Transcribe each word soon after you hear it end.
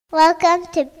Welcome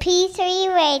to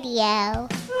P3 Radio.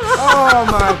 Oh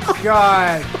my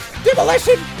God.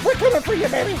 Demolition, we're coming for you,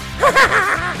 baby.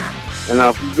 And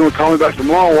if you're going to call me back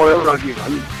tomorrow, whatever, I'll give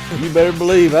you. You better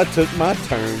believe I took my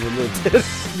turn in the tennis.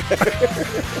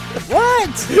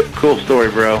 What? Cool story,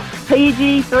 bro.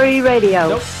 PG3 Radio.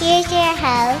 Nope. Here's your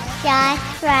host,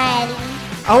 Josh Riley.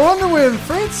 I wonder when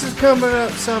Fritz is coming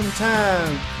up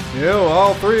sometime. You know,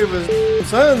 all three of his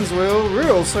sons will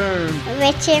real soon.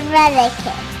 Richard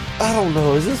Mullican. I don't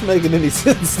know. Is this making any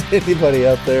sense to anybody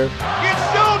out there? It's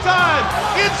showtime!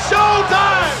 It's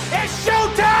showtime! It's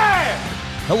showtime!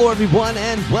 Hello, everyone,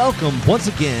 and welcome once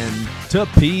again to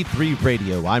P3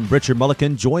 Radio. I'm Richard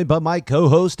Mullican, joined by my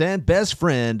co-host and best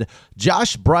friend,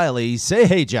 Josh Briley. Say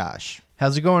hey, Josh.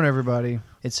 How's it going, everybody?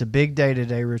 It's a big day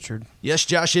today, Richard. Yes,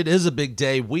 Josh, it is a big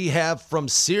day. We have from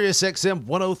SiriusXM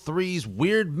 103's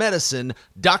Weird Medicine,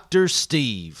 Dr.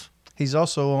 Steve. He's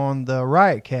also on the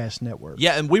Riotcast Network.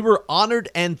 Yeah, and we were honored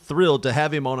and thrilled to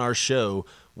have him on our show.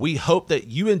 We hope that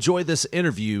you enjoy this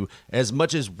interview as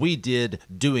much as we did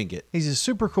doing it. He's a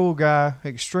super cool guy,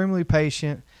 extremely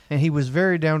patient, and he was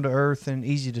very down to earth and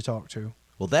easy to talk to.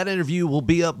 Well, that interview will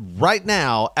be up right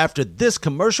now after this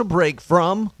commercial break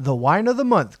from the Wine of the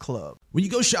Month Club. When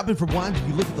you go shopping for wine, do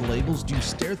you look at the labels? Do you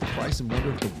stare at the price and wonder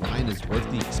if the wine is worth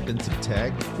the expensive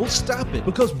tag? Well, stop it,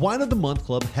 because Wine of the Month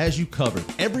Club has you covered.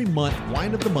 Every month,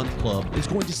 Wine of the Month Club is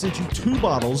going to send you 2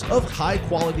 bottles of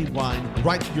high-quality wine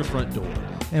right to your front door.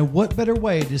 And what better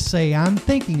way to say I'm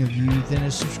thinking of you than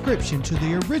a subscription to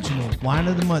the original Wine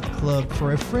of the Month Club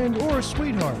for a friend or a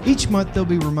sweetheart. Each month they'll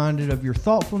be reminded of your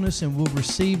thoughtfulness and will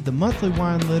receive the monthly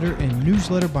wine letter and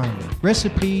newsletter binder.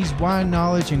 Recipes, wine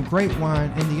knowledge, and great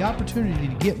wine, and the opportunity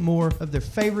to get more of their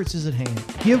favorites is at hand.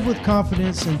 Give with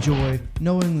confidence and joy,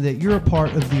 knowing that you're a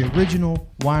part of the original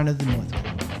Wine of the Month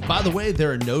Club. By the way,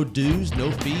 there are no dues,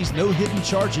 no fees, no hidden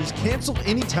charges. Cancel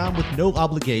anytime with no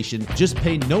obligation. Just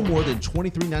pay no more than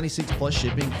 $23.96 plus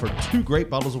shipping for 2 great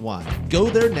bottles of wine. Go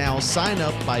there now. Sign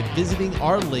up by visiting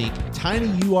our link,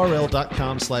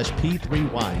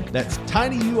 tinyurl.com/P3wine. That's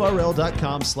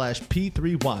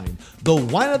tinyurl.com/P3wine. The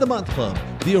Wine of the Month Club,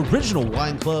 the original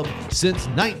wine club since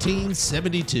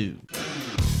 1972.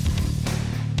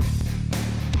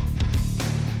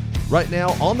 Right now,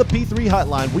 on the P3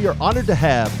 hotline, we are honored to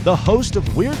have the host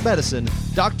of Weird Medicine,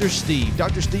 Dr. Steve.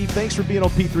 Dr. Steve, thanks for being on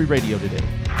P3 Radio today.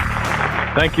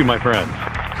 Thank you, my friend.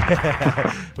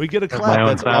 We get a clap.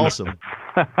 That's awesome.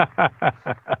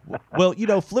 Well, you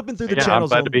know, flipping through the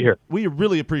channels, I'm glad to be here. We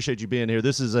really appreciate you being here.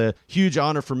 This is a huge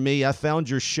honor for me. I found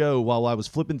your show while I was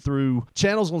flipping through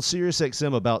channels on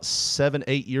SiriusXM about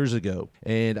 7-8 years ago,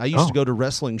 and I used to go to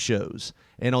wrestling shows.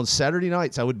 And on Saturday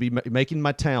nights, I would be making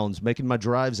my towns, making my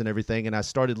drives and everything, and I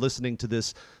started listening to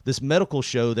this medical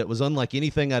show that was unlike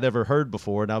anything I'd ever heard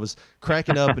before, and I was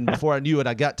cracking up, and before I knew it,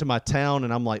 I got to my town,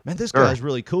 and I'm like, man, this guy's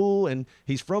really cool, and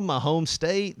he's from my home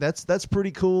state. That's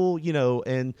pretty cool, you know,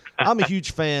 and I'm a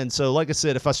huge fan, so like I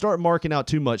said, if I start marking out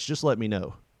too much, just let me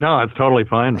know. No, it's totally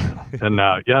fine. And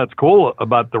yeah, it's cool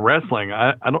about the wrestling.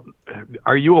 I don't.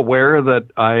 Are you aware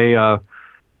that I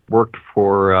worked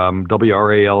for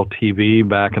WRAL TV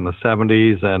back in the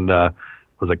 70s and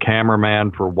was a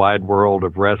cameraman for Wide World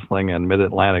of Wrestling and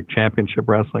Mid-Atlantic Championship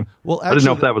Wrestling? Well, actually, I didn't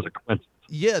know if that was a coincidence.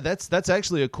 Yeah, that's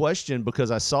actually a question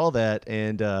because I saw that,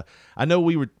 and I know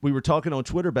we were talking on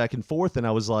Twitter back and forth, and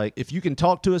I was like, if you can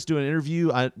talk to us, do an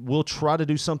interview, we'll try to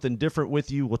do something different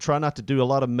with you. We'll try not to do a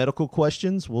lot of medical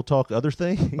questions. We'll talk other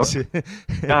things. Okay.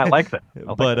 Yeah, I like that.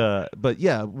 But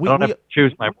yeah, I don't have to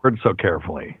choose my words so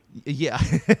carefully. Yeah,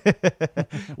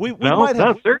 we no, might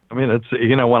have. I mean, it's,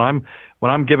 you know, when I'm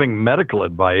giving medical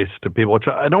advice to people, which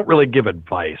I don't really give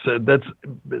advice.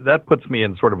 That puts me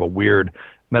in sort of a weird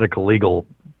medical legal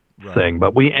thing,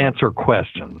 but we answer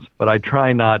questions. But I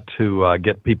try not to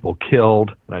get people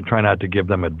killed, and I try not to give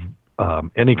them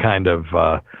any kind of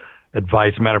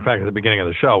advice. Matter of fact, at the beginning of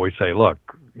the show, we say, look,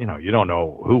 you know, you don't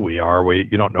know who we are.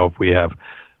 You don't know if we have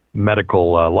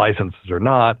medical licenses or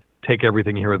not. Take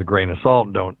everything you hear with a grain of salt,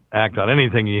 and don't act on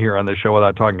anything you hear on the show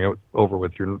without talking it over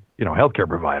with your, you know, healthcare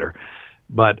provider.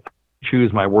 But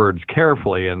choose my words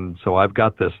carefully, and so I've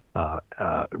got this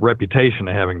reputation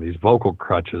of having these vocal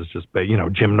crutches. Just, you know,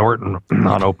 Jim Norton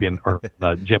on Opie or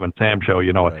Jim and Sam show.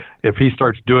 You know, right. If he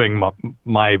starts doing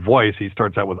my voice, he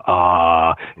starts out with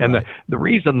and right. the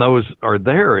reason those are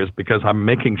there is because I'm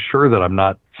making sure that I'm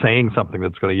not saying something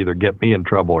that's going to either get me in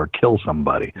trouble or kill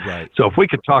somebody. Right. So if we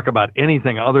could talk about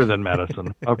anything other than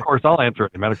medicine, of course I'll answer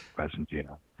any medical questions. You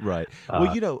know. Right.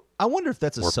 Well, you know, I wonder if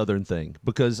that's a Southern thing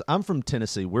because I'm from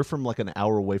Tennessee. We're from like an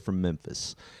hour away from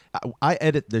Memphis. I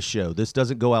edit this show. This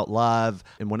doesn't go out live.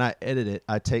 And when I edit it,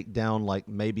 I take down like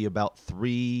maybe about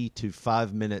 3 to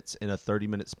 5 minutes in a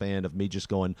 30-minute span of me just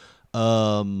going,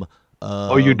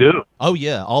 Oh, you do? Oh,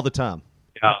 yeah, all the time.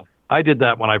 Yeah. I did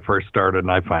that when I first started,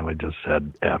 and I finally just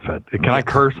said, F it. Can I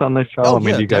curse on this show? Oh, I mean,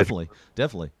 yeah, you guys,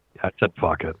 definitely. I said,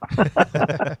 fuck it.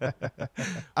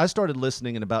 I started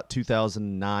listening in about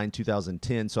 2009,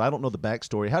 2010, so I don't know the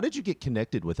backstory. How did you get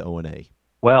connected with O&A?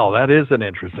 Well, that is an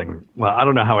interesting, well, I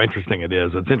don't know how interesting it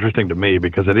is. It's interesting to me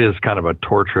because it is kind of a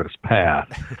torturous path.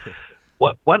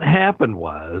 What happened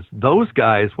was those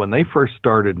guys, when they first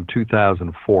started in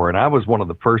 2004, and I was one of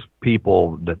the first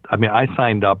people I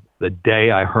signed up the day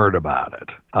I heard about it,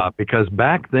 because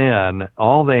back then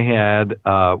all they had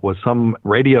was some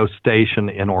radio station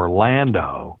in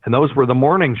Orlando, and those were the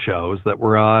morning shows that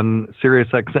were on Sirius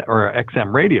XM or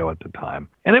XM radio at the time.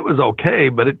 And it was okay,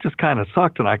 but it just kind of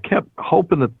sucked, and I kept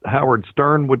hoping that Howard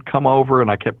Stern would come over,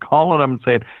 and I kept calling him and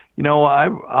saying,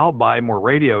 I'll buy more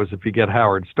radios if you get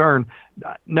Howard Stern.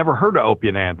 I never heard of Opie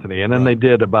and Anthony. And then they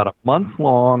did about a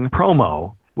month-long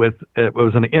promo it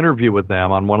was an interview with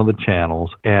them on one of the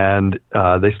channels, and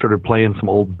they started playing some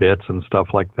old bits and stuff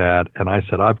like that. And I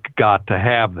said, I've got to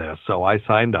have this. So I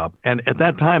signed up. And at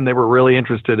that time, they were really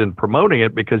interested in promoting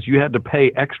it because you had to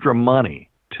pay extra money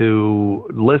to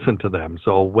listen to them.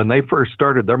 So when they first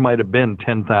started, there might have been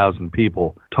 10,000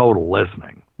 people total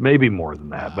listening. Maybe more than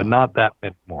that, but not that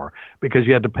many more, because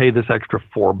you had to pay this extra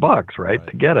 $4, right,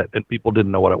 to get it, and people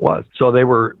didn't know what it was. So they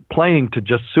were playing to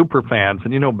just super fans.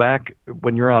 And back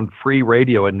when you're on free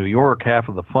radio in New York, half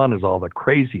of the fun is all the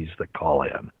crazies that call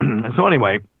in. So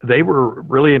anyway, they were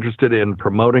really interested in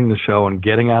promoting the show and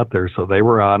getting out there. So they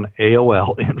were on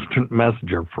AOL Instant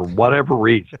Messenger for whatever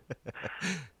reason.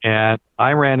 And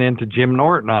I ran into Jim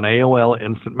Norton on AOL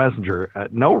Instant Messenger.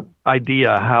 No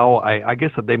idea how. I guess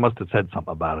that they must have said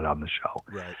something about it on the show.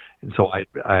 Right. And so I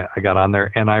got on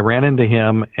there, and I ran into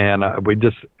him, and I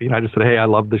just said, hey, I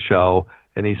love the show.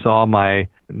 And he saw my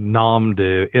nom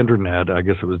de internet. I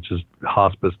guess it was just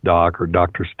Hospice Doc or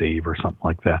Dr. Steve or something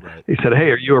like that. Right. He said,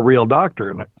 hey, are you a real doctor?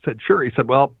 And I said, sure. He said,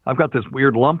 well, I've got this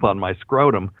weird lump on my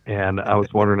scrotum, and I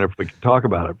was wondering if we could talk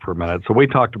about it for a minute. So we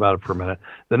talked about it for a minute.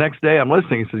 The next day I'm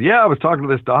listening. He says, yeah, I was talking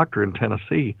to this doctor in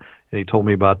Tennessee, and he told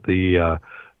me about the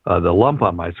lump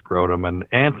on my scrotum. And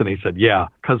Anthony said, yeah,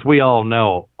 because we all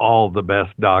know all the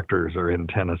best doctors are in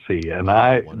Tennessee. And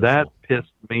that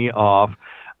pissed me off.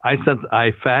 I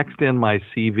faxed in my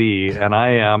CV, and I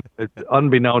am,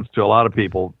 unbeknownst to a lot of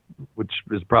people, which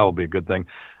is probably a good thing,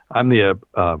 I'm the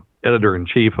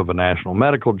editor-in-chief of a national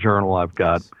medical journal. I've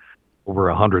got over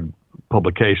 100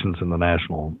 publications in the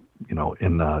national,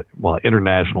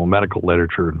 international medical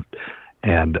literature.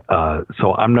 And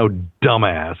so I'm no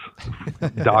dumbass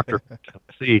doctor from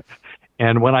Tennessee.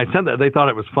 And when I sent that, they thought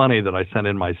it was funny that I sent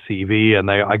in my CV, and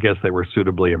I guess they were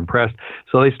suitably impressed.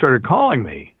 So they started calling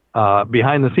me.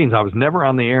 Behind the scenes. I was never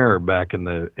on the air back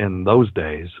in those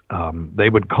days. They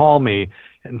would call me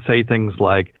and say things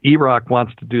like, E-Rock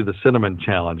wants to do the cinnamon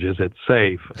challenge. Is it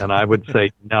safe? And I would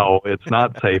say, no, it's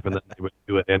not safe. And then they would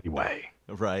do it anyway.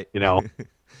 Right.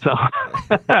 So,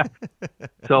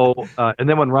 and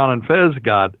then when Ron and Fez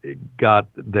got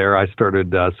there, I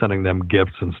started sending them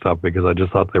gifts and stuff because I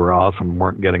just thought they were awesome and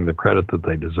weren't getting the credit that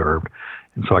they deserved.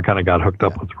 And so I kind of got hooked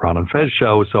up with the Ron and Fez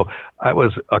show. So I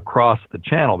was across the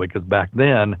channel because back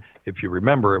then, if you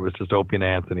remember, it was just Opie and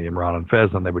Anthony and Ron and Fez,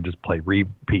 and they would just play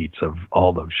repeats of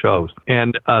all those shows.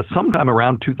 And sometime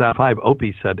around 2005,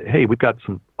 Opie said, hey, we've got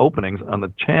some openings on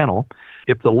the channel.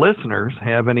 If the listeners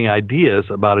have any ideas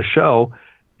about a show,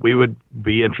 we would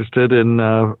be interested in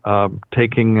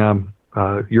taking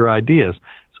your ideas.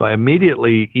 So I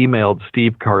immediately emailed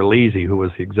Steve Carlisi, who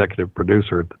was the executive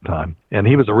producer at the time. And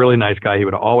he was a really nice guy. He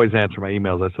would always answer my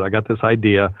emails. I said, I got this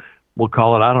idea. We'll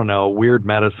call it, I don't know, Weird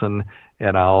Medicine.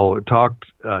 And I'll talk,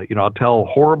 I'll tell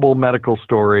horrible medical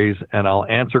stories, and I'll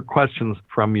answer questions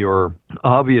from your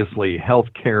obviously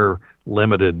healthcare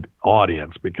limited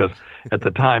audience. Because at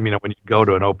the time, when you go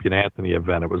to an Opie and Anthony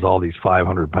event, it was all these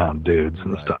 500-pound dudes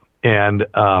and stuff. And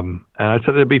I said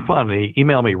it'd be fun. And he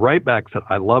emailed me right back, said,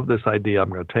 I love this idea. I'm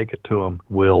going to take it to him.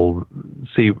 We'll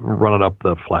run it up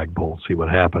the flagpole, see what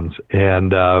happens.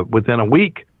 And within a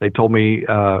week, they told me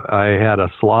I had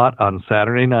a slot on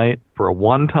Saturday night for a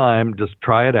one-time, just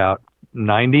try it out,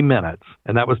 90 minutes.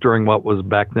 And that was during what was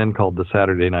back then called the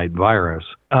Saturday Night Virus.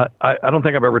 I don't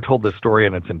think I've ever told this story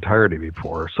in its entirety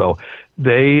before. So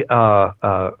they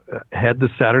had the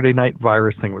Saturday Night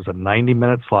Virus thing. It was a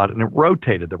 90-minute slot, and it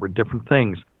rotated. There were different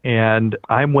things. And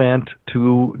I went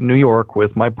to New York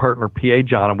with my partner, P.A.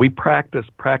 John, and we practiced.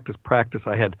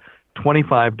 I had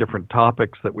 25 different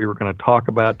topics that we were going to talk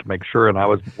about to make sure, and I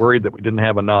was worried that we didn't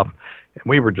have enough, and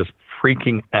we were just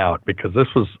freaking out because this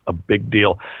was a big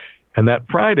deal. And that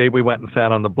Friday, we went and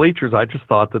sat on the bleachers. I just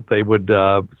thought that they would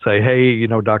say, hey,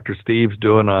 Dr. Steve's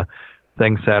doing a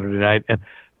thing Saturday night. And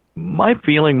my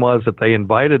feeling was that they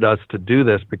invited us to do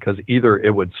this because either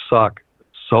it would suck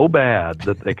so bad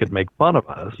that they could make fun of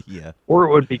us, or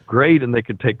it would be great and they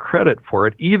could take credit for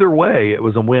it. Either way, it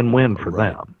was a win-win for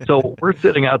them. So we're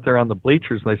sitting out there on the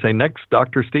bleachers, and they say, next,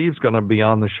 Dr. Steve's going to be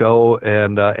on the show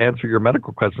and answer your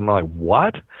medical question. I'm like,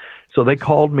 what? So they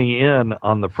called me in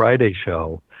on the Friday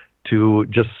show to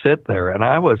just sit there, and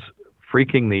I was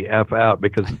freaking the F out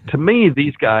because to me,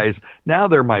 these guys, now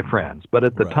they're my friends, but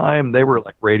at the time they were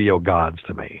like radio gods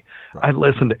to me. I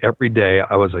listened every day.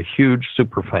 I was a huge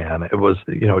super fan. It was,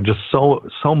 just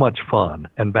so much fun.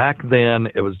 And back then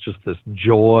it was just this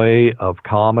joy of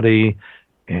comedy.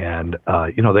 And,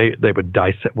 they would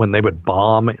dissect when they would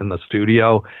bomb in the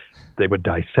studio. They would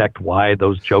dissect why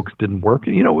those jokes didn't work.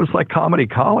 And, it was like comedy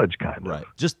college kind of. Right.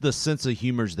 Just the sense of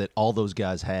humors that all those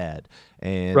guys had.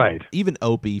 And even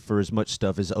Opie, for as much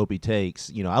stuff as Opie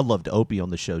takes, I loved Opie on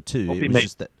the show too.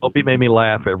 Opie made me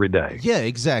laugh every day. Yeah,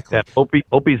 exactly. And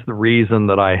Opie's the reason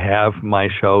that I have my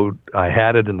show. I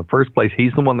had it in the first place.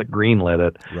 He's the one that greenlit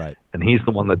it. Right. And he's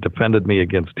the one that defended me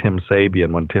against Tim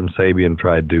Sabian when Tim Sabian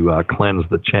tried to cleanse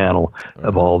the channel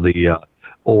of all the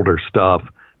older stuff.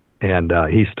 And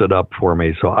he stood up for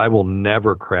me, so I will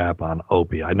never crap on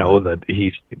Opie. I know that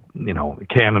he's,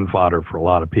 cannon fodder for a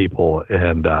lot of people,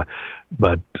 and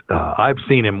but I've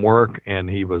seen him work, and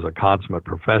he was a consummate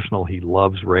professional. He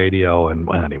loves radio, and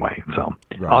anyway, so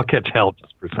I'll catch hell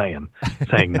just for saying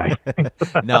nice things.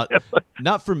 No,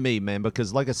 not from me, man,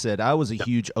 because like I said, I was a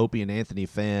huge Opie and Anthony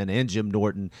fan, and Jim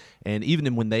Norton, and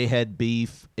even when they had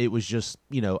beef, it was just,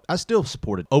 I still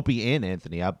supported Opie and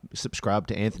Anthony. I subscribed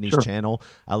to Anthony's channel.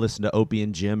 I listened to Opie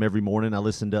and Jim every morning. I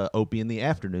listened to Opie in the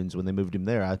afternoons when they moved him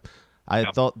there.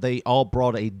 I thought they all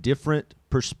brought a different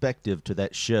perspective to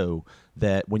that show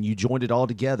that when you joined it all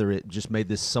together, it just made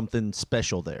this something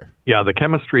special there. Yeah, the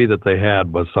chemistry that they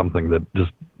had was something that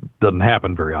just doesn't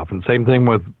happen very often. Same thing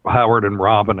with Howard and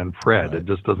Robin and Fred. Right. It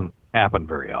just doesn't happen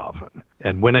very often.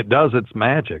 And when it does, it's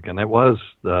magic. And it was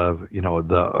the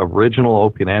original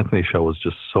Opie and Anthony show was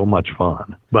just so much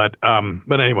fun. But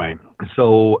anyway,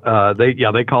 so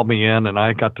they called me in and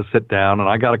I got to sit down and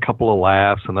I got a couple of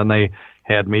laughs, and then they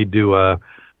had me do a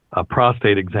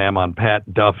prostate exam on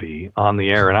Pat Duffy on the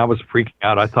air, and I was freaking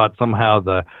out. I thought somehow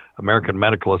the American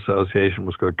Medical Association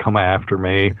was going to come after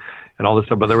me and all this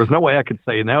stuff, but there was no way I could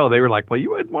say no. They were like, well,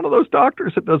 you had one of those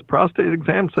doctors that does prostate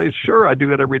exams? Say, sure, I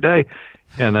do it every day.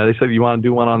 And they said, you want to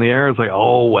do one on the air? I was like,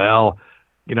 oh, well,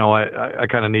 I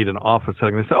kind of need an office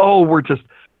setting. They said, oh, we're just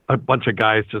a bunch of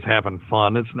guys just having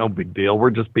fun. It's no big deal. We're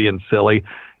just being silly.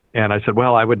 And I said,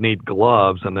 well, I would need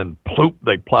gloves. And then ploop,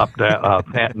 they plopped down,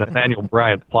 Nathaniel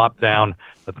Bryant plopped down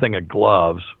a thing of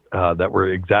gloves that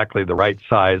were exactly the right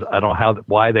size. I don't know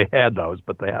why they had those,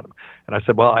 but they had them. And I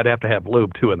said, well, I'd have to have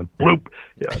lube too. And then bloop,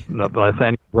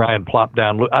 Nathaniel Bryant plopped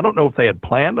down lube. I don't know if they had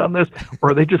planned on this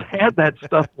or they just had that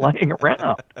stuff laying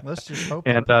around. Let's just hope.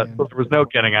 And so there was no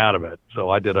getting out of it. So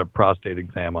I did a prostate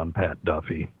exam on Pat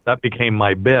Duffy. That became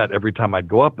my bit. Every time I'd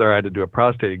go up there, I had to do a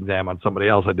prostate exam on somebody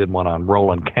else. I did one on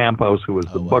Roland Campos, who was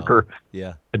the booker.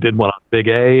 Yeah. I did one on Big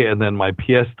A, and then my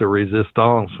pièce de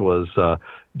résistance was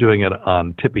doing it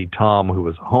on Tippy Tom, who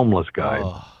was a homeless guy.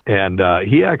 Oh. And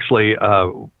he actually,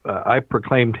 I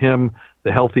proclaimed him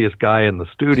the healthiest guy in the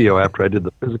studio after I did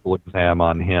the physical exam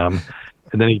on him.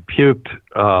 And then he puked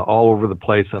all over the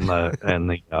place in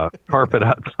the carpet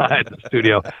outside the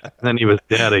studio. And then he was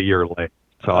dead a year later.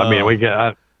 So, I mean, we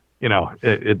get,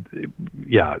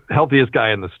 healthiest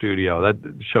guy in the studio. That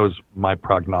shows my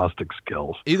prognostic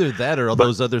skills. Either that or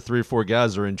those other 3 or 4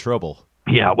 guys are in trouble.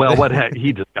 Yeah, well,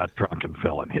 he just got drunk and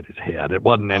fell and hit his head. It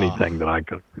wasn't anything that I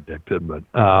could have predicted, but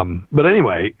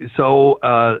anyway, so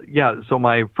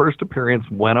my first appearance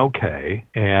went okay,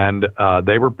 and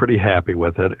they were pretty happy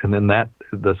with it. And then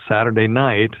the Saturday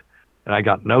night, and I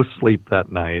got no sleep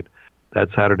that night. That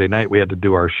Saturday night, we had to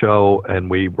do our show, and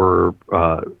we were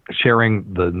sharing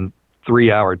the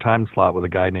 3-hour time slot with a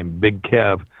guy named Big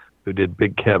Kev, who did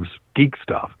Big Kev's Geek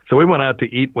Stuff. So we went out to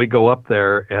eat. We go up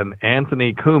there, and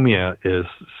Anthony Cumia is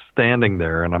standing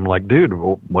there. And I'm like, dude,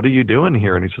 what are you doing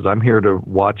here? And he says, I'm here to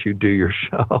watch you do your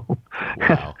show.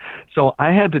 Wow. So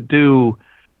I had to do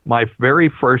my very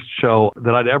first show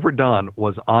that I'd ever done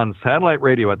was on satellite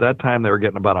radio. At that time, they were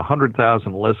getting about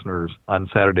 100,000 listeners on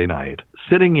Saturday night,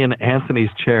 sitting in Anthony's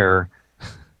chair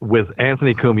with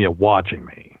Anthony Cumia watching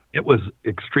me. It was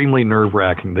extremely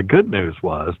nerve-wracking. The good news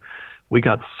was we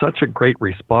got such a great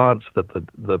response that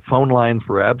the phone lines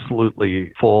were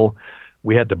absolutely full.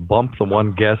 We had to bump the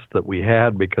one guest that we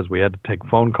had because we had to take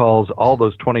phone calls. All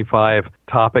those 25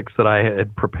 topics that I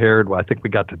had prepared, well, I think we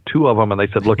got to 2 of them, and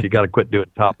they said, look, you got to quit doing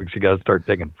topics. You got to start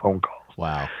taking phone calls.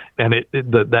 Wow. And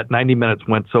that 90 minutes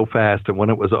went so fast, and when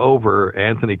it was over,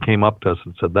 Anthony came up to us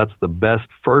and said, that's the best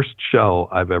first show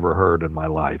I've ever heard in my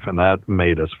life, and that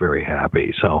made us very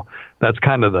happy. So that's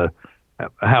kind of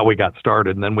how we got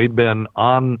started. And then we've been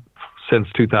on since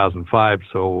 2005,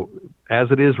 so as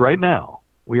it is right now,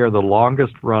 we are the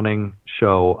longest running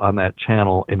show on that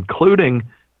channel, including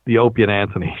the Opie and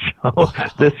Anthony show. Wow.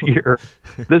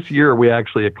 This year we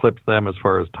actually eclipsed them as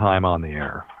far as time on the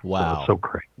air. Wow. So it's so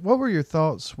great. What were your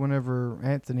thoughts whenever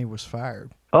Anthony was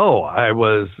fired? Oh, I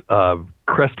was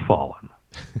crestfallen.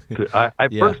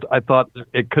 First, I thought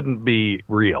it couldn't be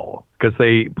real because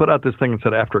they put out this thing and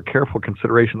said, after careful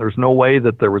consideration, there's no way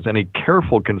that there was any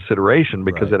careful consideration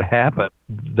because it happened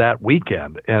that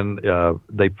weekend. And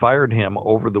they fired him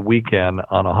over the weekend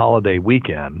on a holiday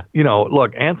weekend. You know,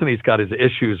 look, Anthony's got his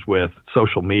issues with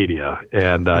social media,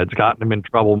 and it's gotten him in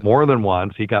trouble more than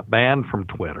once. He got banned from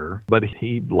Twitter, but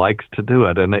he likes to do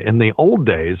it. And in the old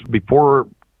days, before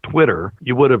Twitter,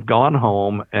 you would have gone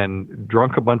home and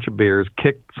drunk a bunch of beers,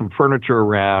 kicked some furniture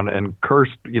around, and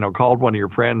cursed, called one of your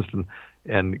friends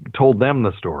and told them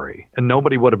the story. And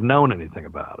nobody would have known anything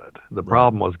about it. The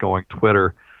problem was going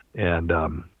Twitter, and,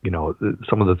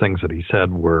 some of the things that he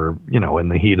said were, in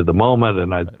the heat of the moment.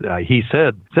 And he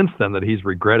said since then that he's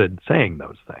regretted saying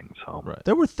those things. So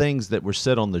There were things that were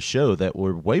said on the show that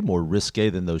were way more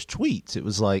risque than those tweets. It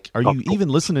was like, are you even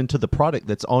listening to the product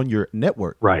that's on your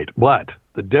network? Right. But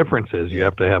the difference is you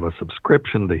have to have a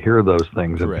subscription to hear those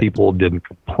things, Correct. and people didn't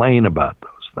complain about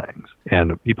those things.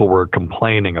 And people were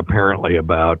complaining apparently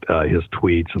about his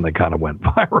tweets, and they kind of went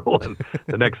viral. And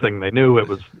the next thing they knew, it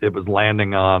was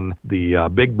landing on the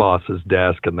big boss's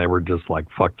desk, and they were just like,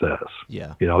 "Fuck this."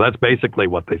 Yeah. That's basically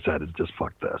what they said, is just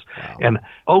 "fuck this." Wow. And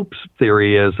Ope's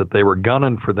theory is that they were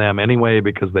gunning for them anyway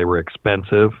because they were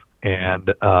expensive. And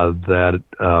that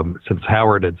since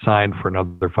Howard had signed for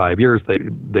another 5 years,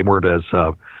 they weren't as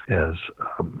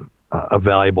a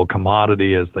valuable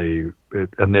commodity as they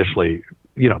initially.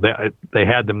 They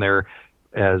had them there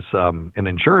as an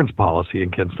insurance policy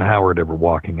against Howard ever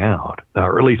walking out,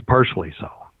 or at least partially so.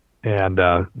 And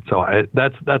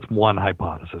that's one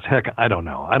hypothesis. Heck, I don't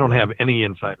know. I don't have any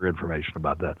insider information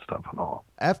about that stuff at all.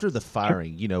 After the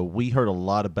firing, we heard a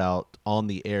lot about on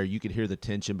the air. You could hear the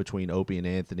tension between Opie and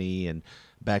Anthony and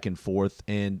back and forth.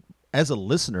 And as a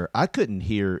listener, I couldn't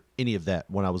hear any of that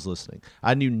when I was listening.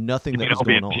 I knew nothing that was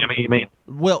going on. Jimmy, you mean?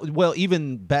 Well,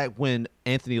 even back when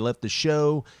Anthony left the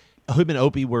show, him and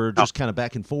Opie were just kind of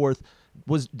back and forth.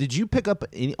 Did you pick up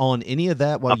on any of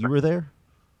that while you were there?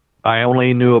 I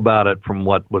only knew about it from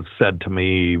what was said to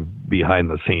me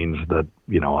behind the scenes that,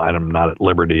 I'm not at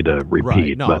liberty to repeat.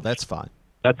 Right. No, but that's fine.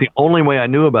 That's the only way I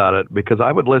knew about it, because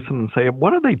I would listen and say,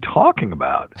 what are they talking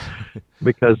about?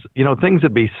 Because, things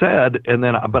would be said,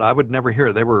 but I would never hear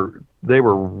it. They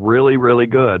were really, really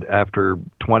good after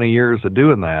 20 years of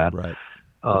doing that, right.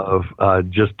 Of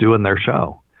just doing their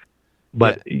show.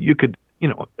 But you could,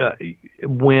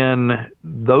 when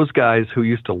those guys who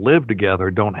used to live together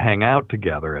don't hang out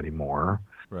together anymore,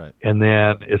 right. And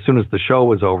then as soon as the show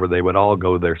was over, they would all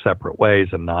go their separate ways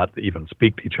and not even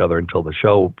speak to each other until the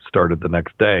show started the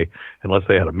next day, unless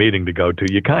they had a meeting to go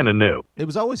to. You kind of knew. It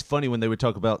was always funny when they would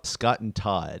talk about Scott and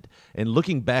Todd. And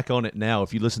looking back on it now,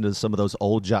 if you listen to some of those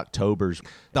old Jocktobers,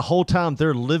 the whole time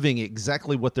they're living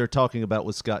exactly what they're talking about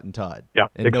with Scott and Todd. Yeah,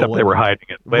 and except they were hiding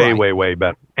it way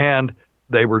better. And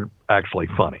they were actually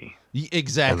funny.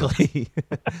 Exactly.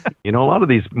 A lot of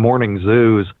these morning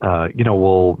zoos,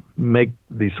 will make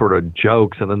these sort of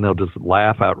jokes, and then they'll just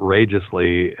laugh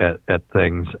outrageously at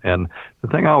things. And the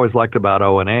thing I always liked about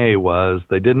O&A was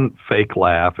they didn't fake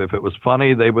laugh. If it was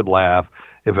funny, they would laugh.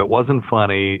 If it wasn't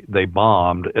funny, they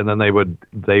bombed, and then they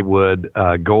would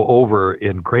go over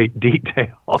in great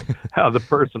detail how the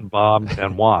person bombed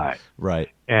and why. Right.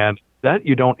 And that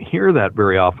you don't hear that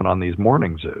very often on these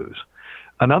morning zoos.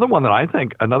 Another one that I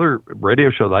think, another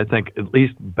radio show that I think, at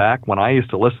least back when I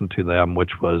used to listen to them,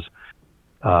 which was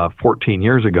 14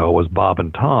 years ago, was Bob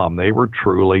and Tom. They were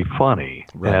truly funny,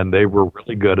 right. And they were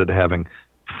really good at having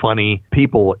funny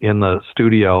people in the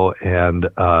studio and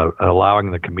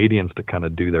allowing the comedians to kind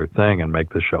of do their thing and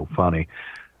make the show funny.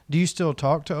 Do you still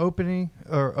talk to Opie?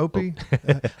 Let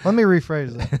me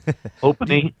rephrase that.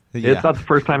 Opie? Yeah. It's not the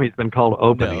first time he's been called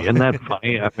Opie. No. Isn't that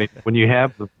funny? I mean, when you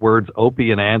have the words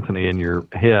Opie and Anthony in your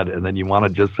head and then you want to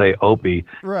just say Opie,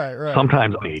 Right.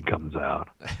 sometimes he comes out.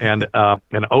 And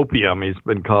opium, he's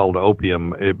been called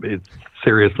opium. It's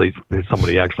seriously,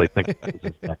 somebody actually thinks it's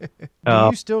his name. Do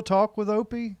you still talk with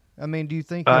Opie? I mean, do you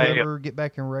think he'll ever get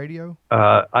back in radio?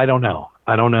 I don't know.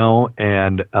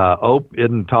 And Ope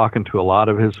isn't talking to a lot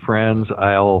of his friends.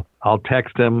 I'll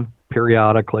text him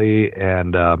periodically,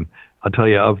 and I'll tell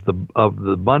you of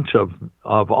the bunch of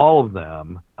all of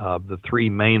them, of the three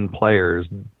main players,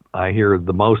 I hear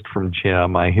the most from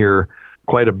Jim. I hear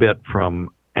quite a bit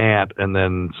from Ant, and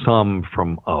then some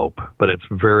from Ope, but it's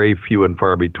very few and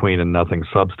far between, and nothing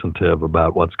substantive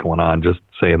about what's going on. Just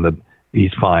saying that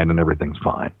he's fine and everything's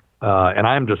fine. And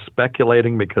I'm just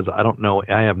speculating because I don't know.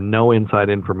 I have no inside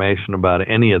information about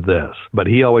any of this. But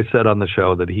he always said on the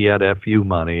show that he had FU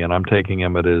money, and I'm taking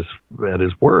him at his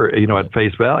word, at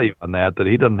face value on that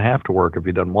he doesn't have to work if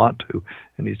he doesn't want to,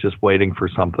 and he's just waiting for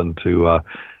something to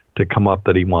come up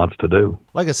that he wants to do.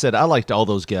 Like I said, I liked all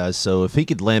those guys, so if he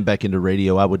could land back into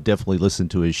radio, I would definitely listen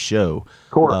to his show.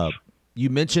 Of course.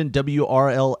 You mentioned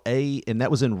WRLA, and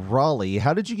that was in Raleigh.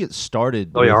 How did you get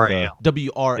started? WRAL.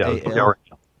 WRAL. WRAL.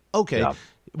 Okay. Yeah.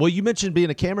 Well, you mentioned being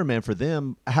a cameraman for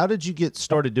them. How did you get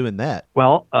started doing that?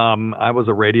 Well, I was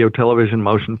a radio, television,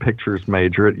 motion pictures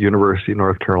major at University of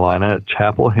North Carolina at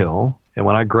Chapel Hill. And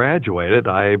when I graduated,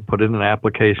 I put in an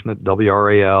application at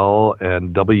WRAL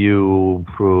and WDUR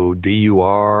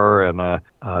and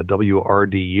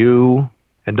WRDU,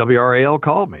 and WRAL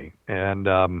called me. And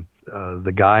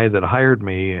the guy that hired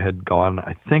me had gone,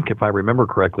 I think if I remember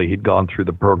correctly, he'd gone through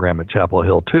the program at Chapel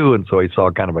Hill too, and so he saw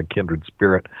kind of a kindred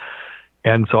spirit.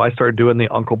 And so I started doing the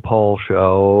Uncle Paul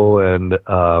show, and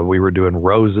we were doing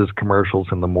Rose's commercials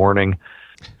in the morning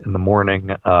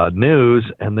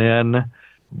news, and then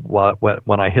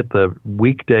when I hit the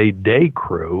weekday day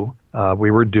crew,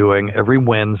 we were doing every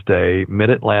Wednesday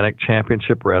Mid-Atlantic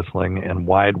Championship Wrestling and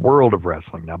Wide World of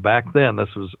Wrestling. Now, back then,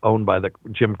 this was owned by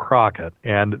Jim Crockett,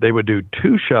 and they would do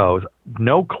two shows.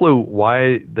 No clue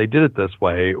why they did it this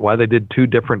way, why they did two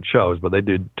different shows, but they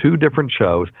did two different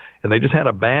shows, and they just had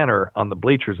a banner on the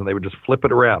bleachers, and they would just flip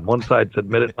it around. One side said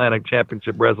Mid-Atlantic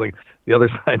Championship Wrestling, the other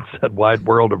side said Wide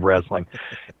World of Wrestling.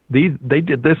 They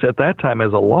did this at that time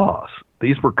as a loss.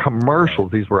 These were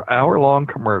commercials. These were hour-long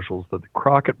commercials that the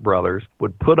Crockett brothers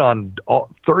would put on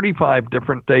 35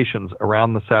 different stations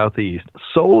around the Southeast,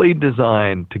 solely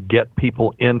designed to get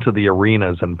people into the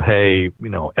arenas and pay,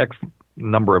 X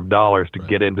number of dollars to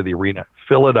get into the arena,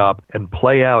 fill it up, and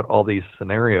play out all these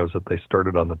scenarios that they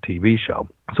started on the TV show.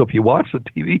 So if you watch the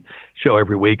TV show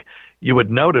every week, you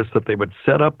would notice that they would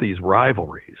set up these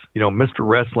rivalries. Mr.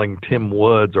 Wrestling, Tim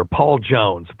Woods, or Paul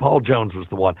Jones. Paul Jones was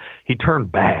the one. He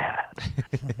turned bad.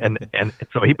 and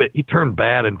so he turned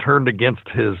bad and turned against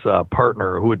his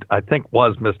partner, who I think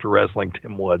was Mr. Wrestling,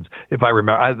 Tim Woods, if I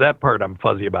remember. That part I'm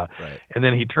fuzzy about. Right. And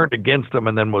then he turned against him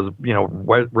and then was,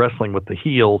 wrestling with the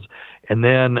heels. And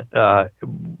then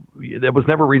it was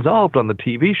never resolved on the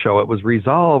TV show. It was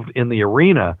resolved in the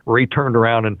arena where he turned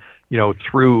around and,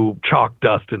 threw chalk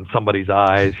dust in somebody's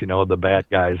eyes, the bad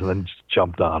guys, and then just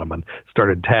jumped on them and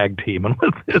started tag teaming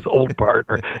with his old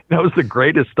partner. It was the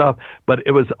greatest stuff, but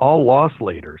it was all loss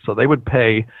leaders. So they would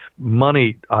pay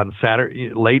money on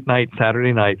late night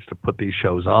Saturday nights to put these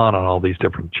shows on all these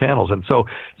different channels. And so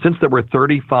since there were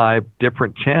 35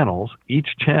 different channels,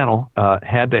 each channel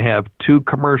had to have two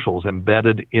commercials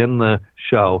embedded in the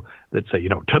show that say,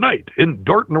 tonight in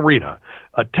Dorton Arena,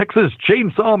 a Texas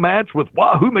chainsaw match with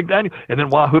Wahoo McDaniel. And then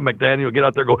Wahoo McDaniel would get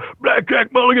out there and go, Black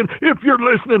Jack Mulligan, if you're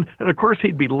listening. And of course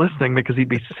he'd be listening because he'd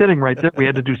be sitting right there. We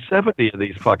had to do 70 of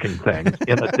these fucking things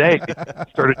in a day.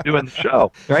 Started doing the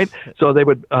show, right? So they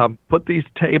would put these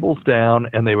tables down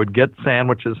and they would get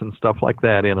sandwiches and stuff like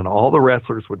that in, and all the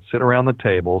wrestlers would sit around the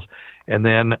tables. And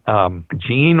then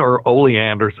Gene or Ole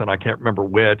Anderson, I can't remember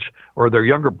which, or their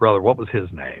younger brother, what was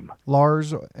his name?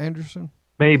 Lars Anderson?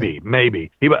 Maybe.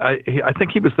 I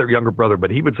think he was their younger brother, but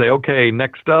he would say, okay,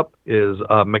 next up is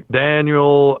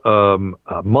McDaniel,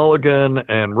 Mulligan,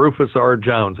 and Rufus R.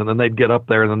 Jones. And then they'd get up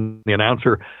there, and then the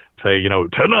announcer say,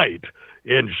 tonight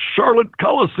in Charlotte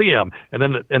Coliseum. And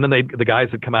then the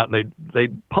guys would come out and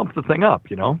they'd pump the thing up,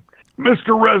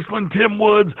 Mr. Wrestling Tim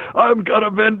Woods, I've got a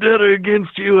vendetta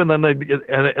against you. And then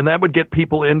and that would get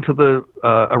people into the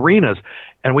arenas.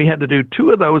 And we had to do 2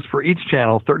 of those for each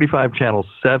channel, 35 channels,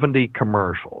 70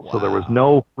 commercials. Wow. So there was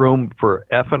no room for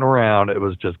effing around. It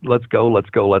was just, let's go,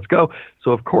 let's go, let's go.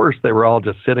 So, of course, they were all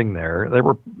just sitting there. They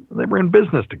were in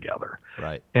business together.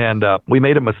 Right. And we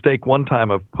made a mistake one time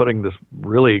of putting this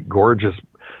really gorgeous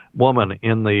woman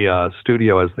in the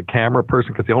studio as the camera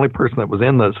person, because the only person that was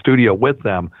in the studio with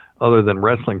them, other than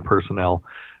wrestling personnel,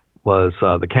 was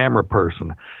the camera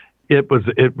person. It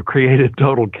created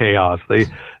total chaos.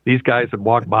 These guys would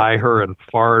walk by her and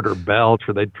fart or belch,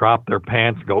 or they'd drop their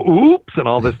pants and go oops and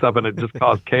all this stuff, and it just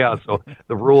caused chaos. So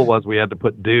the rule was we had to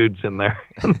put dudes in there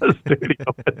in the studio.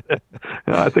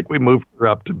 I think we moved her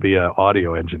up to be an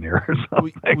audio engineer or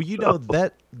something. Well, you know,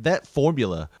 that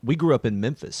formula. We grew up in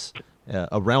Memphis,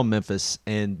 around Memphis,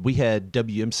 and we had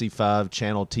WMC5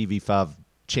 Channel TV5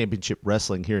 Championship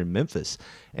Wrestling here in Memphis.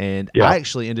 And I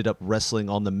actually ended up wrestling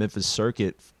on the Memphis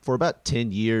circuit for about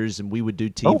 10 years, and we would do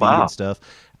TV and stuff.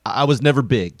 I was never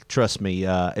big, trust me.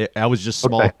 I was just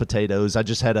small potatoes. I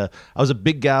was a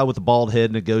big guy with a bald head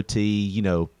and a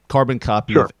goatee, carbon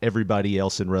copy of everybody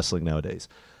else in wrestling nowadays.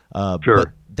 But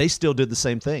they still did the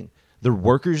same thing. The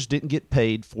workers didn't get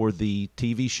paid for the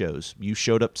TV shows. You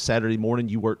showed up Saturday morning,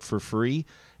 you worked for free,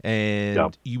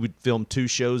 and you would film 2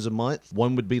 shows a month.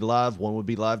 One would be live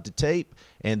to tape,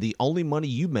 and the only money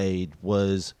you made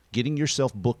was getting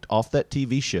yourself booked off that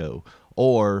TV show,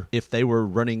 or if they were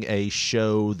running a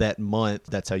show that month,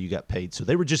 that's how you got paid. So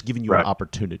they were just giving you an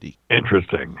opportunity.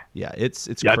 Interesting. Yeah, it's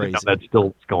crazy. I think that's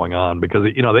still going on because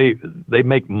they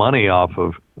make money off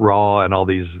of Raw and all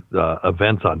these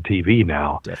events on TV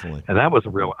now. Definitely. And that was a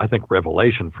real, I think,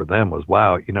 revelation for them was,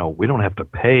 wow, we don't have to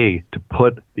pay to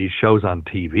put these shows on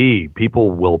TV.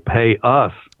 People will pay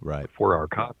us for our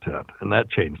content. And that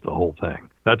changed the whole thing.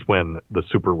 That's when the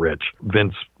super rich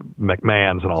Vince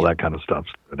McMahons and all that kind of stuff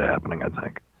started happening, I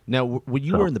think. Now, when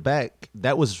you were in the back,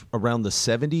 that was around the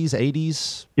 70s,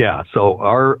 80s? Yeah, so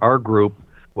our group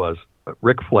was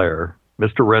Ric Flair,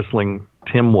 Mr. Wrestling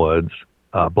Tim Woods,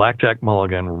 Blackjack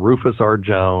Mulligan, Rufus R.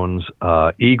 Jones,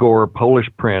 Igor Polish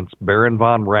Prince, Baron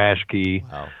Von Raschke,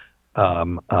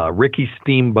 Ricky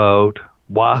Steamboat,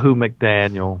 Wahoo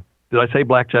McDaniel. Did I say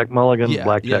Blackjack Mulligan? Yeah,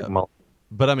 Blackjack Mulligan.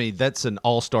 But, I mean, that's an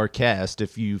all-star cast.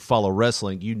 If you follow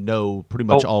wrestling, you know pretty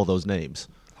much all those names.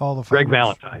 Hall of Greg Famers.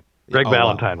 Valentine. Greg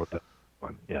Valentine was that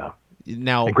one,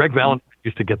 Now, and Greg Valentine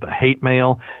used to get the hate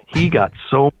mail. He got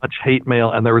so much hate mail,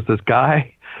 and there was this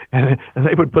guy, and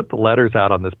they would put the letters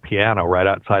out on this piano right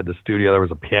outside the studio. There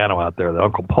was a piano out there that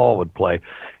Uncle Paul would play,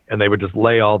 and they would just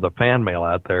lay all the fan mail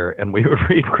out there, and we would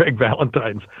read Greg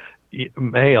Valentine's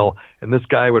mail, and this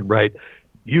guy would write,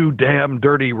 "You damn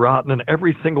dirty rotten," and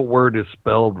every single word is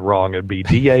spelled wrong. It'd be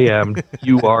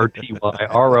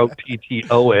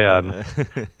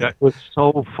DAMURTYROTTON. That was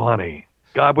so funny.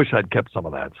 God, I wish I'd kept some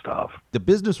of that stuff. The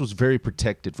business was very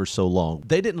protected for so long.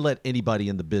 They didn't let anybody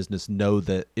in the business know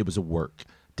that it was a work.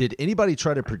 Did anybody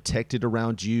try to protect it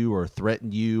around you or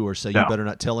threaten you or say you better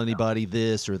not tell anybody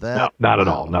this or that? No, not at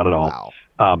all. Not at all.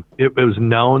 Wow. It was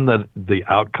known that the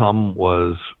outcome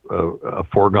was a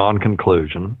foregone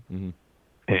conclusion. Mm-hmm.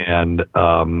 And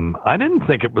I didn't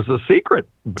think it was a secret.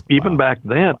 Even back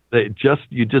then,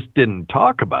 you just didn't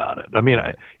talk about it. I mean,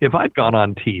 if I'd gone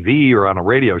on TV or on a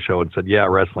radio show and said, "Yeah,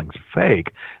 wrestling's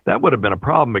fake," that would have been a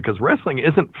problem because wrestling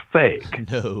isn't fake.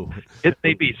 No, it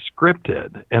may be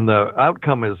scripted, and the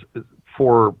outcome is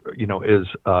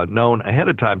known ahead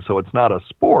of time. So it's not a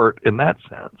sport in that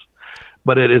sense.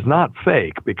 But it is not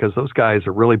fake because those guys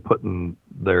are really putting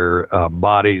their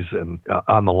bodies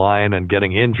on the line and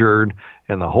getting injured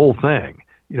and the whole thing.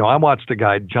 I watched a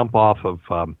guy jump off of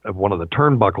one of the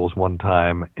turnbuckles one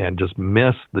time and just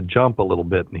miss the jump a little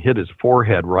bit and hit his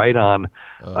forehead right on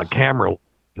a camera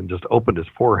and just opened his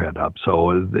forehead up.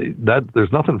 So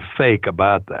there's nothing fake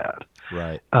about that.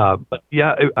 Right. But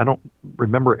yeah, I don't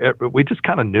remember. We just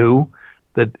kind of knew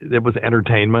that it was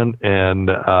entertainment, and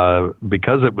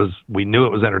because we knew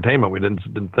it was entertainment, we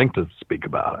didn't think to speak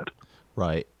about it.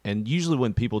 Right. And usually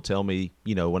when people tell me,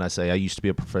 when I say I used to be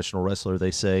a professional wrestler,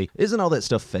 they say, "Isn't all that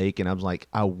stuff fake?" And I'm like,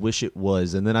 I wish it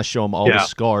was. And then I show them all the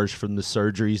scars from the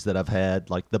surgeries that I've had,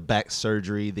 like the back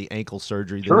surgery, the ankle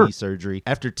surgery, the knee surgery.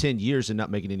 After 10 years and not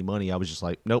making any money, I was just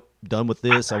like, nope, done with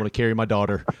this. I want to carry my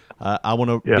daughter. I want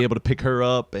to be able to pick her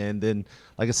up. And then,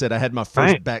 like I said, I had my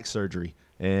first back surgery.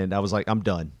 And I was like, I'm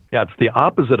done. Yeah, it's the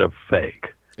opposite of fake.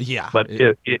 Yeah. But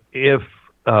if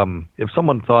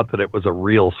someone thought that it was a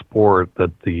real sport,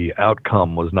 that the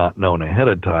outcome was not known ahead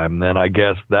of time, then I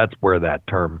guess that's where that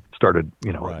term started,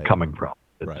 coming from.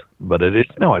 But it's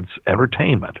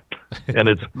entertainment. and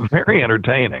it's very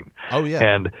entertaining. Oh, yeah.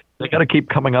 And they got to keep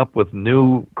coming up with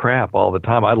new crap all the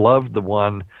time. I loved the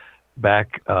one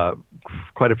back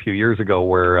quite a few years ago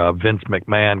where Vince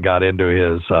McMahon got into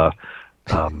his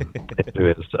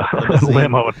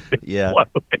limo. Yeah.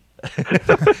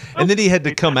 And then he had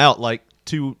to come out like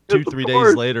 3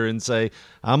 days later and say,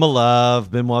 "I'm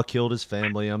alive. Benoit killed his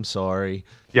family. I'm sorry."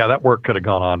 Yeah, that work could have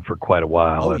gone on for quite a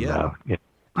while. Oh, and, yeah.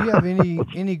 Do you have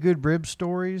any good rib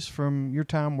stories from your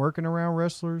time working around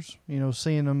wrestlers?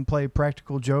 Seeing them play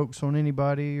practical jokes on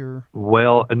anybody or?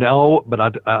 Well, no,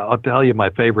 but I'll tell you my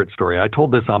favorite story. I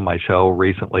told this on my show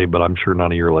recently, but I'm sure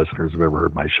none of your listeners have ever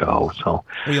heard my show. So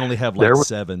we only have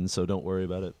 7, so don't worry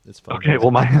about it. It's fine. Okay,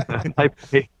 well,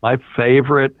 my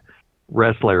favorite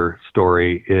wrestler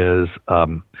story is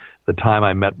the time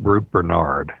I met Brute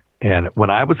Bernard, and when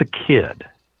I was a kid.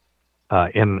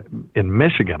 In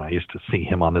Michigan, I used to see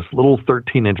him on this little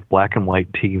 13-inch black and white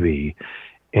TV,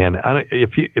 and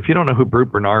if you don't know who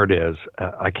Brute Bernard is,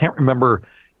 I can't remember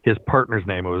his partner's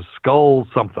name. It was Skull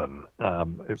something.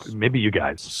 Maybe you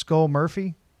guys. Skull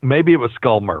Murphy. Maybe it was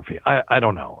Skull Murphy. I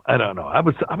don't know. I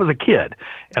was a kid,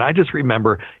 and I just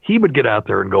remember he would get out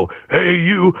there and go, "Hey,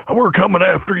 you! We're coming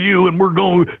after you, and we're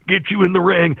going to get you in the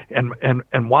ring."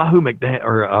 And Wahoo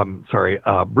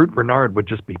Brute Bernard would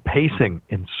just be pacing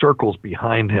in circles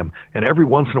behind him, and every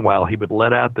once in a while he would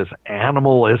let out this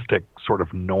animalistic sort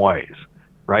of noise,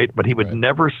 right? But he would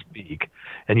never speak,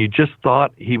 and you just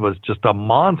thought he was just a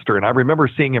monster. And I remember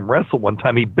seeing him wrestle one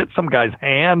time. He bit some guy's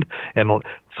hand, and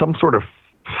some sort of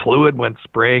fluid went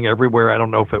spraying everywhere. I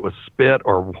don't know if it was spit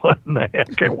or what in the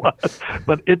heck it was,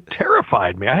 but it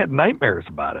terrified me. I had nightmares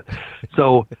about it.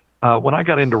 So when I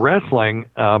got into wrestling,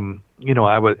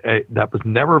 that was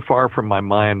never far from my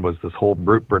mind was this whole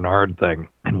Brute Bernard thing.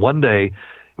 And one day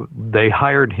they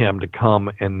hired him to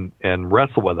come and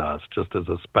wrestle with us just as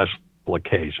a special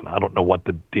occasion. I don't know what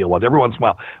the deal was. Every once in a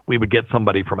while we would get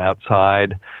somebody from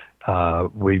outside.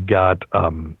 We got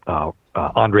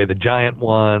Andre the Giant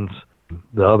once.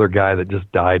 The other guy that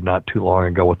just died not too long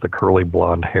ago with the curly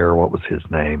blonde hair, what was his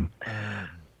name?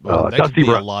 Dusty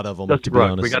Rhodes. A lot of them, Dusty to be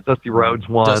Rhodes. honest. We got Dusty Rhodes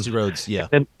once. Dusty Rhodes, yeah.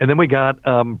 And then we got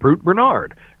Brute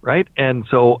Bernard, right? And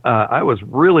so I was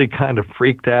really kind of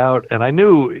freaked out. And I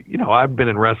knew, I've been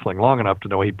in wrestling long enough to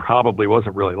know he probably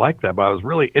wasn't really like that. But I was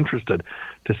really interested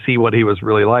to see what he was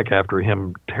really like after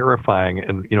him terrifying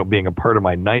and, being a part of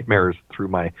my nightmares through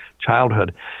my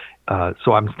childhood.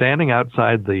 So I'm standing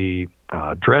outside the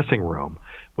dressing room,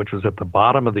 which was at the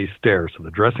bottom of these stairs. So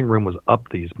the dressing room was up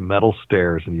these metal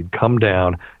stairs, and you'd come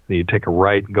down, and you'd take a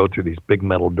right and go through these big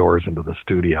metal doors into the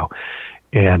studio.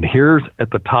 And here's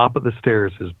at the top of the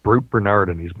stairs is Brute Bernard,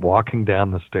 and he's walking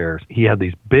down the stairs. He had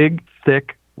these big,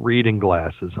 thick reading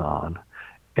glasses on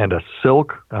and a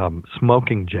silk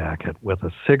smoking jacket with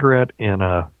a cigarette in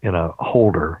a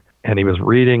holder. And he was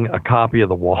reading a copy of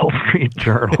the Wall Street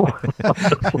Journal. I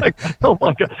was like, oh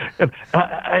my God. And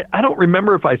I don't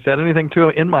remember if I said anything to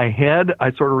him. In my head,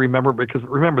 I sort of remember, because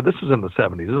remember, this was in the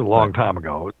 70s. This is a long time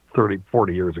ago, 30,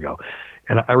 40 years ago.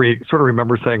 And I sort of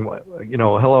remember saying,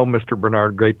 "Hello, Mr.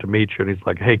 Bernard, great to meet you." And he's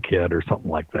like, "Hey, kid," or something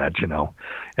like that,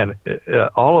 And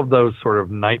all of those sort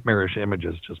of nightmarish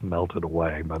images just melted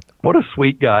away. But what a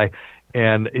sweet guy.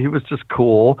 And he was just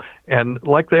cool. And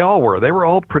like they all were, they were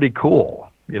all pretty cool.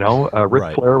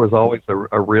 Ric Flair was always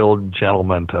a real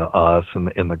gentleman to us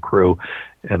and in the crew.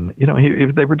 And,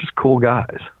 they were just cool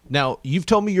guys. Now, you've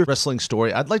told me your wrestling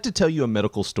story. I'd like to tell you a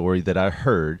medical story that I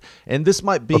heard. And this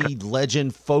might be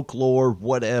legend, folklore,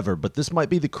 whatever, but this might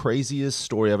be the craziest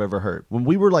story I've ever heard. When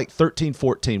we were like 13,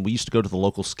 14, we used to go to the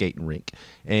local skating rink.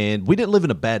 And we didn't live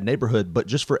in a bad neighborhood, but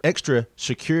just for extra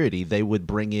security, they would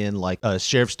bring in like a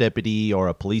sheriff's deputy or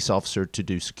a police officer to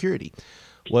do security.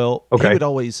 Well, he would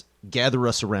always gather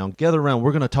us around.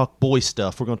 We're going to talk boy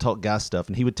stuff. We're going to talk guy stuff.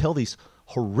 And he would tell these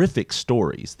horrific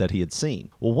stories that he had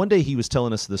seen. Well, one day he was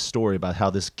telling us this story about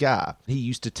how this guy, he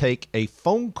used to take a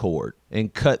phone cord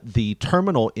and cut the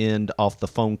terminal end off the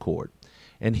phone cord.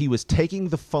 And he was taking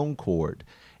the phone cord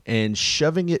and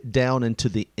shoving it down into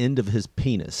the end of his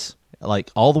penis,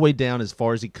 like all the way down as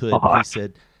far as he could. He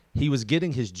said he was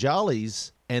getting his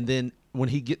jollies, and then when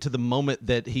he get to the moment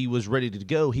that he was ready to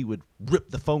go, he would rip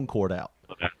the phone cord out.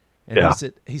 And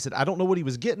he said, I don't know what he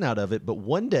was getting out of it, but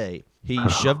one day he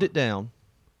shoved it down,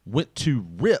 went to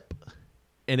rip,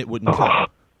 and it wouldn't come.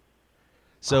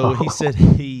 So he said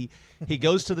he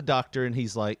goes to the doctor, and he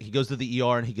goes to the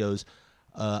ER, and he goes,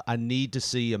 I need to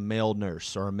see a male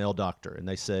nurse or a male doctor. And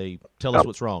they say, tell us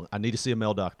what's wrong. I need to see a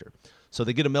male doctor. So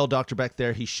they get a male doctor back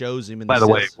there. He shows him. And By he the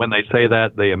way, says- when they say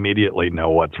that, they immediately know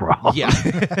what's wrong. Yeah.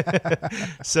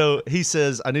 So he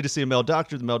says, I need to see a male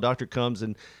doctor. The male doctor comes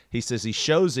and he says he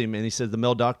shows him, and he says the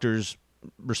male doctor's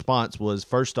response was,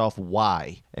 first off,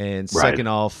 why? And second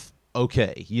off,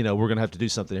 okay, we're going to have to do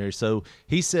something here. So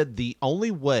he said the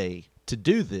only way to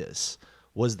do this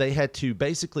was they had to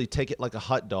basically take it like a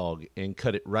hot dog and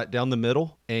cut it right down the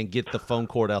middle and get the phone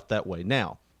cord out that way.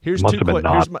 Now, here's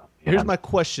my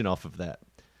question off of that.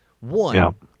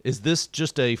 One, is this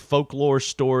just a folklore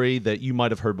story that you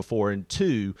might have heard before? And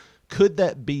two, could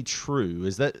that be true?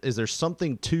 Is there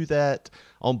something to that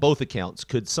on both accounts?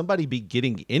 Could somebody be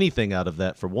getting anything out of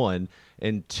that, for one?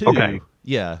 And two,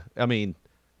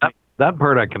 that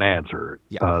part I can answer.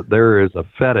 Yeah. There is a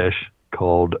fetish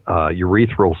called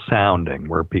urethral sounding,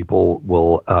 where people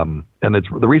will, and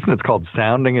the reason it's called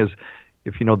sounding is,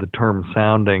 if you know the term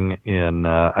sounding in,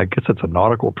 I guess it's a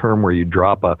nautical term where you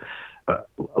drop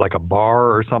like a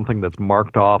bar or something that's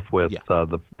marked off with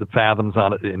the fathoms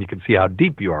on it, and you can see how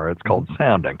deep you are. It's called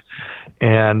sounding.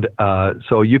 And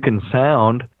so you can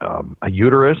sound a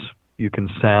uterus, you can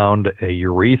sound a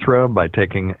urethra by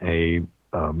taking a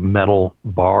metal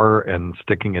bar and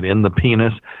sticking it in the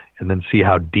penis, and then see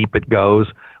how deep it goes.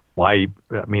 The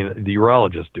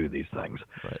urologists do these things.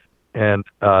 Right. And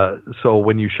so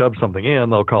when you shove something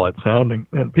in, they'll call it sounding.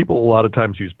 And people a lot of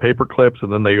times use paper clips,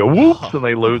 and then they go whoops, and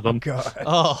they lose them. God.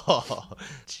 Oh,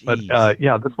 but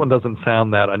this one doesn't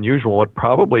sound that unusual. What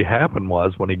probably happened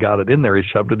was, when he got it in there, he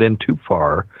shoved it in too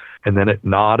far, and then it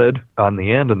knotted on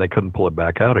the end, and they couldn't pull it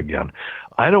back out again.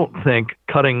 I don't think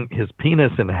cutting his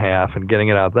penis in half and getting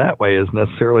it out that way is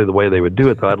necessarily the way they would do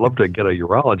it, though. I'd love to get a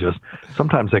urologist.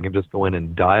 Sometimes they can just go in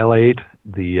and dilate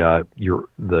the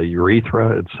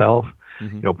urethra itself,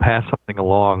 pass something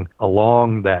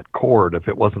along that cord, if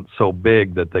it wasn't so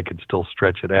big that they could still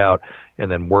stretch it out,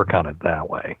 and then work on it that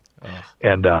way.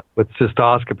 And with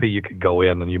cystoscopy, you could go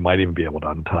in and you might even be able to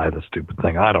untie the stupid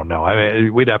thing. I don't know.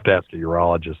 We'd have to ask a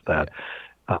urologist that.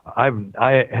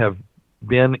 I have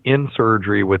been in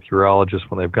surgery with urologists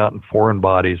when they've gotten foreign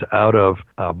bodies out of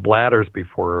bladders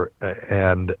before,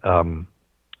 and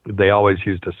they always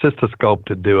used a cystoscope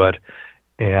to do it,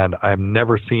 and I've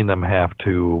never seen them have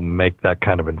to make that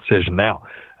kind of incision. Now,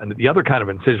 and the other kind of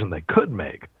incision they could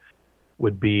make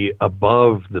would be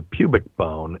above the pubic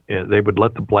bone. They would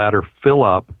let the bladder fill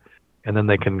up, and then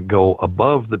they can go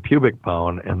above the pubic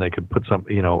bone, and they could put some,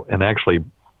 and actually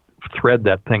thread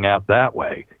that thing out that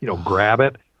way. Grab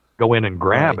it, go in and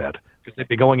grab it, because they'd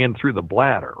be going in through the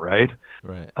bladder, right?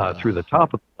 Through the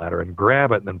top of the bladder, and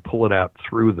grab it and then pull it out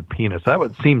through the penis. That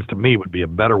seems to me would be a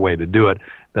better way to do it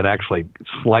than actually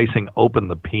slicing open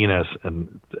the penis.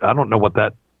 And I don't know what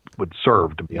that would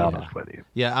serve, to be honest with you.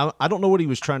 Yeah, I don't know what he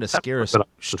was trying to scare us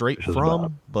straight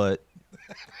from, but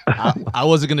I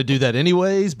wasn't going to do that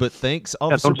anyways. But thanks,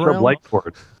 Officer don't Brown. serve light for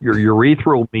it. Your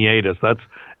urethral meatus, that's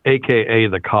AKA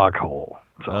the cock hole.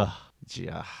 So.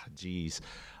 Geez.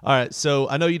 All right, so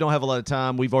I know you don't have a lot of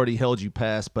time. We've already held you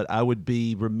past, but I would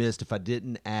be remiss if I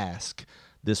didn't ask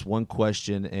this one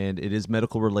question, and it is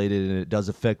medical related, and it does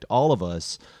affect all of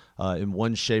us in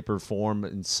one shape or form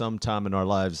in some time in our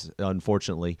lives,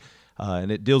 unfortunately.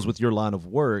 And it deals with your line of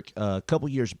work. A couple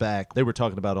years back, they were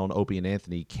talking about on Opie and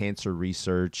Anthony cancer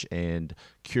research and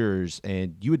cures,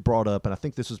 and you had brought up, and I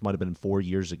think this might have been 4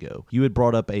 years ago, you had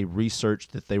brought up a research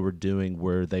that they were doing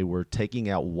where they were taking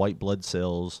out white blood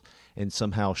cells and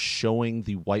somehow showing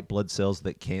the white blood cells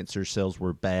that cancer cells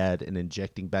were bad and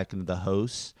injecting back into the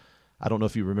host. I don't know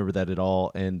if you remember that at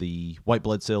all. And the white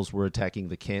blood cells were attacking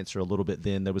the cancer a little bit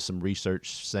then. There was some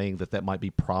research saying that might be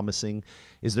promising.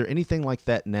 Is there anything like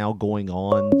that now going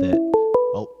on that...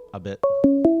 Oh, I bet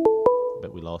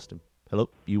we lost him. Hello?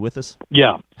 You with us?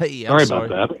 Yeah. Hey, I'm sorry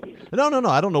about that. No.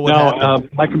 I don't know what happened.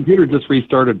 My computer just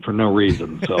restarted for no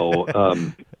reason. So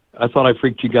I thought I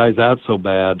freaked you guys out so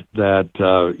bad that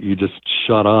you just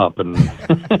shut up. And,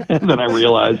 and then I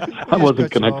realized I wasn't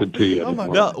connected to you anymore.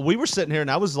 No, we were sitting here, and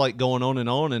I was like going on,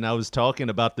 and I was talking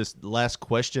about this last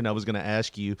question I was going to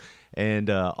ask you. And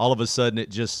all of a sudden,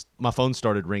 my phone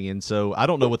started ringing. So I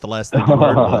don't know what the last thing you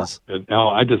heard was. No,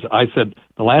 I said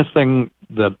the last thing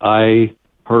that I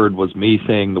heard was me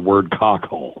saying the word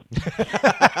cockhole.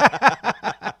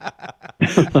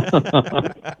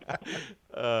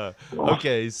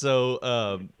 Okay,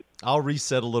 so I'll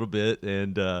reset a little bit.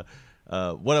 And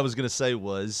what I was going to say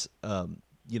was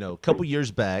a couple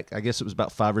years back, I guess it was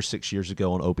about 5 or 6 years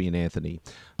ago on Opie and Anthony,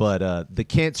 but the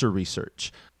cancer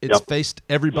research, it's faced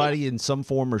everybody in some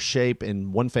form or shape,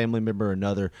 and one family member or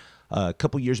another. A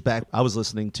couple years back, I was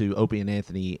listening to Opie and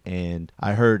Anthony, and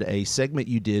I heard a segment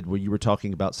you did where you were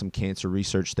talking about some cancer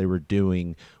research they were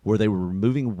doing, where they were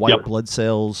removing white blood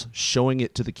cells, showing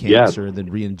it to the cancer, and then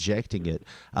re-injecting it.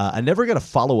 I never got a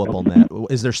follow-up on that.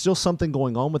 Is there still something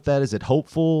going on with that? Is it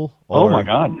hopeful? Oh, my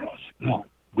God, yes. No.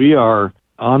 We are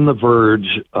on the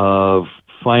verge of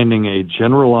finding a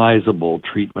generalizable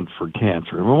treatment for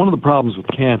cancer. And one of the problems with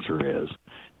cancer is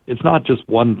it's not just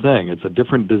one thing. It's a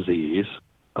different disease.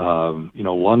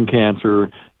 Lung cancer,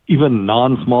 even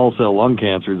non-small cell lung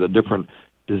cancer is a different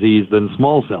disease than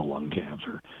small cell lung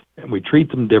cancer. And we treat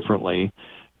them differently.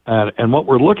 And what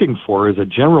we're looking for is a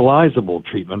generalizable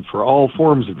treatment for all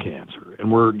forms of cancer.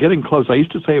 And we're getting close. I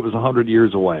used to say it was 100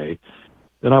 years away.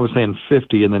 Then I was saying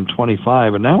 50 and then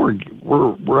 25. And now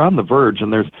we're on the verge,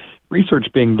 and there's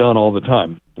research being done all the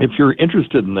time. If you're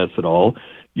interested in this at all,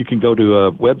 you can go to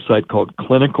a website called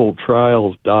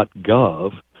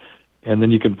clinicaltrials.gov. And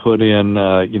then you can put in,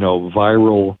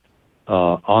 viral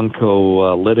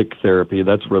oncolytic therapy.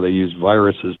 That's where they use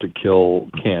viruses to kill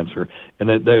cancer. And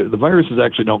the viruses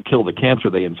actually don't kill the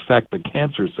cancer. They infect the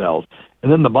cancer cells,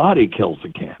 and then the body kills the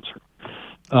cancer.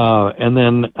 And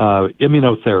then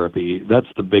immunotherapy,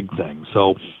 that's the big thing.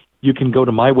 So you can go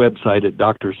to my website at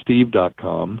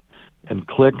drsteve.com and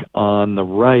click on the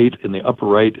right. In the upper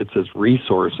right, it says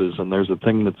resources, and there's a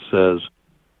thing that says,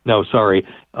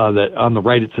 that on the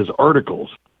right it says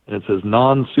articles, and it says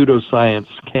non-pseudoscience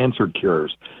cancer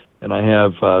cures. And I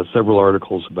have several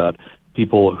articles about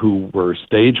people who were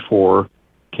stage 4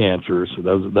 cancer,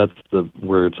 so that's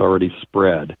where it's already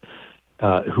spread,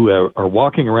 who are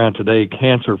walking around today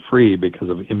cancer-free because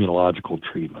of immunological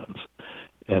treatments.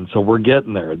 And so we're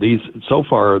getting there. These, so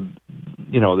far,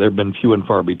 they've been few and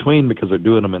far between because they're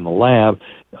doing them in the lab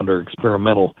under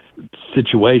experimental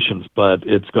situations, but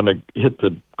it's going to hit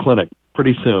the clinic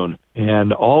pretty soon.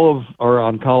 And all of our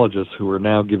oncologists who are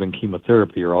now giving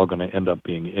chemotherapy are all going to end up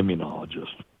being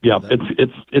immunologists. Yeah,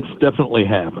 it's definitely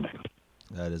happening.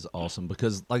 That is awesome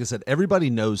because, like I said, everybody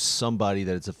knows somebody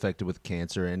that is affected with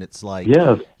cancer, and it's like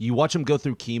you watch them go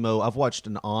through chemo. I've watched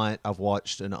an aunt, I've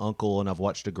watched an uncle, and I've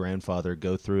watched a grandfather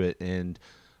go through it, and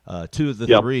 2 of the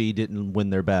 3 didn't win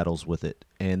their battles with it,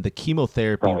 and the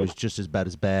chemotherapy was just as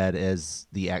bad as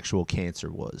the actual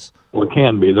cancer was. Well, it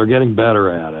can be. They're getting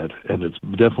better at it, and it's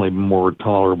definitely more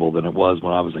tolerable than it was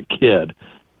when I was a kid,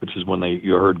 which is when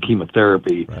you heard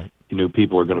chemotherapy. Right. You knew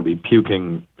people are going to be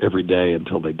puking every day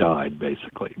until they died,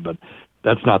 basically. But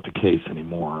that's not the case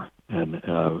anymore, and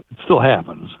it still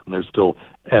happens, and there's still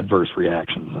adverse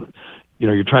reactions.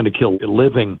 You're trying to kill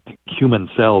living human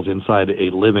cells inside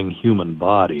a living human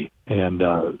body, and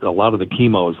a lot of the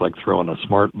chemo is like throwing a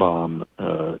smart bomb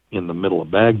in the middle of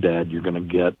Baghdad. You're going to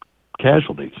get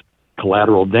casualties,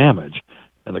 collateral damage.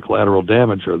 And the collateral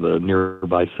damage are the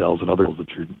nearby cells and other cells that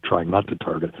you're trying not to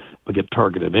target, but get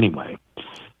targeted anyway.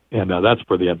 And that's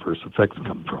where the adverse effects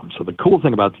come from. So the cool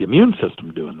thing about the immune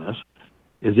system doing this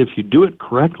is if you do it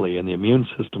correctly and the immune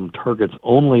system targets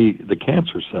only the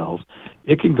cancer cells,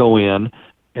 it can go in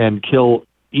and kill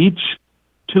each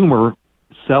tumor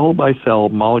cell by cell,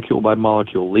 molecule by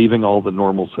molecule, leaving all the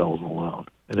normal cells alone.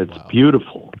 And it's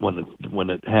beautiful when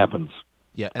it happens.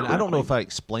 Yeah, and correctly. I don't know if I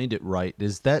explained it right.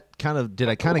 Did I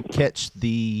kind of catch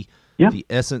the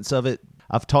essence of it?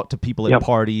 I've talked to people at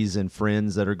parties and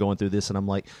friends that are going through this, and I'm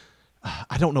like,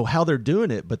 I don't know how they're doing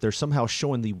it, but they're somehow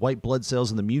showing the white blood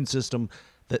cells in the immune system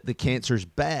that the cancer's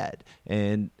bad.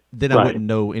 And then I wouldn't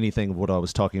know anything of what I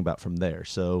was talking about from there.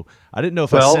 So I didn't know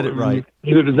if I said it right.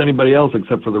 Neither does anybody else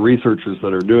except for the researchers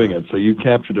that are doing it. So you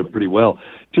captured it pretty well.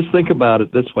 Just think about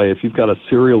it this way. If you've got a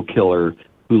serial killer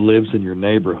who lives in your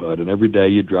neighborhood, and every day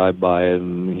you drive by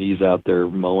and he's out there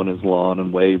mowing his lawn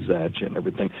and waves at you and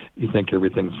everything, you think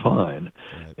everything's fine.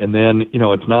 Right. And then,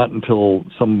 it's not until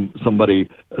somebody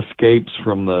escapes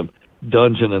from the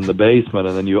dungeon in the basement,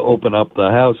 and then you open up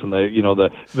the house and the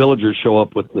villagers show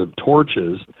up with the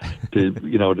torches to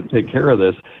take care of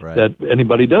this, that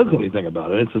anybody does anything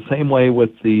about it. It's the same way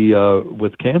with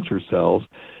with cancer cells.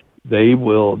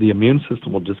 The immune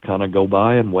system will just kind of go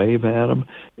by and wave at them.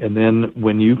 And then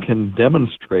when you can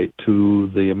demonstrate to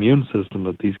the immune system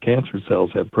that these cancer cells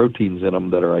have proteins in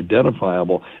them that are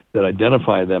identifiable, that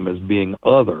identify them as being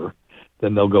other,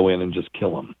 then they'll go in and just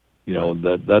kill them.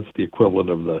 That's the equivalent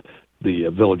of the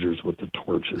villagers with the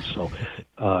torches. So,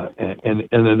 and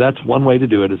then that's one way to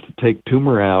do it, is to take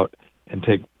tumor out and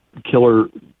take killer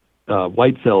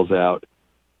white cells out,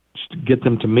 get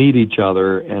them to meet each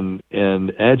other and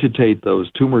agitate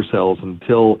those tumor cells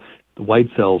until the white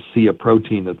cells see a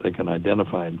protein that they can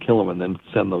identify and kill them, and then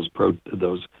send those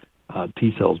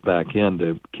T cells back in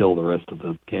to kill the rest of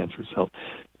the cancer cells.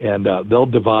 And they'll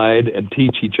divide and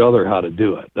teach each other how to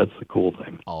do it. That's the cool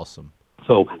thing. Awesome.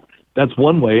 So that's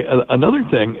one way. Another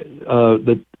thing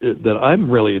that I'm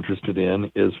really interested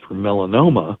in is for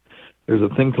melanoma. There's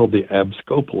a thing called the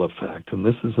abscopal effect, and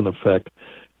this is an effect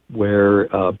where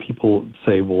people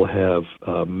say will have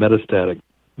metastatic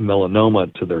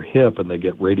melanoma to their hip, and they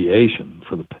get radiation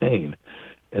for the pain.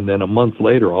 And then a month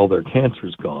later, all their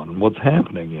cancer's gone. And what's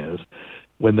happening is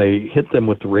when they hit them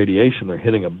with the radiation, they're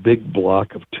hitting a big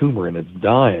block of tumor, and it's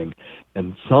dying.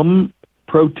 And some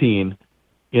protein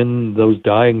in those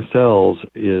dying cells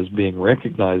is being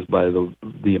recognized by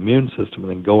the immune system and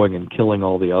then going and killing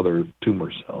all the other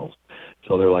tumor cells.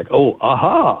 So they're like, oh,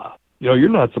 aha, you're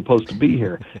not supposed to be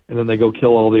here. And then they go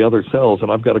kill all the other cells.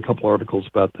 And I've got a couple articles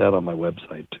about that on my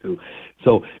website, too.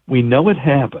 So we know it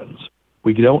happens.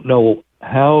 We don't know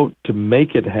how to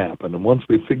make it happen. And once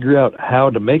we figure out how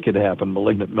to make it happen,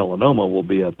 malignant melanoma will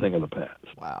be a thing of the past.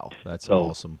 Wow, that's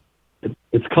awesome.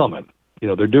 It's coming.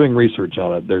 They're doing research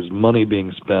on it. There's money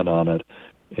being spent on it,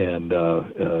 and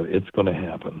it's going to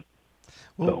happen.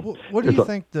 Well, So, what do you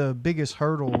think the biggest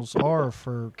hurdles are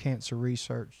for cancer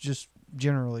research, just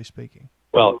generally speaking?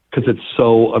 Well, because it's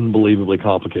so unbelievably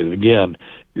complicated. Again,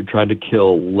 you're trying to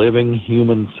kill living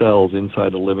human cells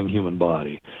inside a living human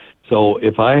body. So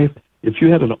if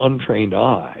you had an untrained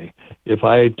eye, if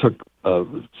I took a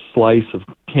slice of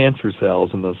cancer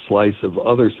cells and a slice of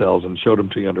other cells and showed them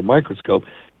to you under a microscope,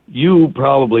 you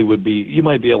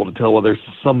might be able to tell, well, there's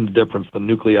some difference. The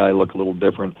nuclei look a little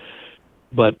different,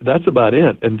 but that's about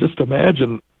it. And just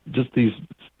imagine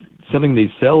sending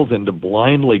these cells in to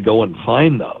blindly go and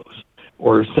find those,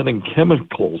 or sending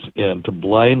chemicals in to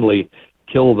blindly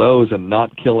kill those and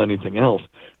not kill anything else.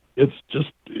 It's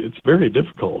very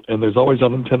difficult, and there's always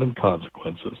unintended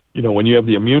consequences. When you have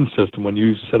the immune system, when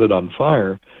you set it on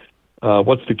fire,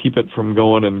 what's to keep it from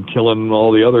going and killing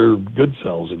all the other good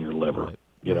cells in your liver?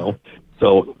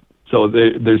 So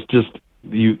there's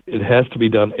it has to be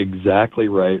done exactly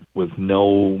right with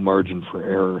no margin for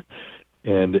error,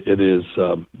 and it is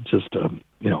the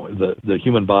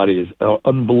human body is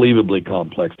unbelievably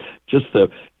complex. Just the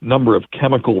number of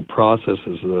chemical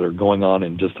processes that are going on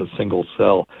in just a single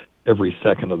cell every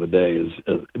second of the day is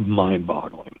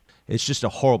mind-boggling. It's just a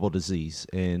horrible disease,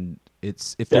 and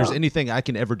if there's anything I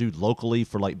can ever do locally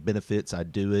for benefits, I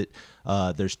do it.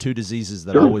 There's two diseases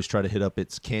that I always try to hit up.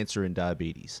 It's cancer and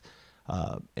diabetes.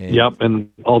 And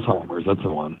Alzheimer's, that's the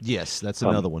one. Yes, that's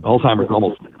another one. Alzheimer's is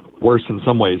almost worse in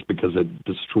some ways because it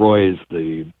destroys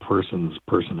the person's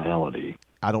personality.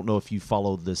 I don't know if you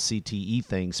follow the CTE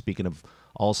thing. Speaking of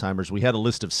Alzheimer's, we had a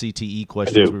list of CTE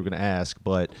questions we were going to ask,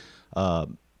 but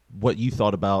what you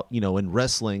thought about, in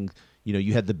wrestling,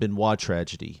 you had the Benoit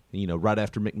tragedy, right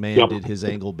after McMahon did his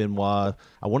angle, Benoit.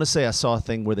 I want to say I saw a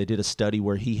thing where they did a study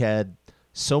where he had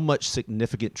so much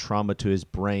significant trauma to his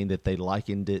brain that they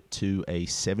likened it to a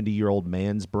 70-year-old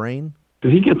man's brain.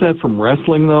 Did he get that from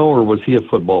wrestling, though, or was he a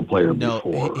football player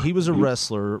before? No, he was a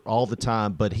wrestler all the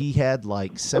time, but he had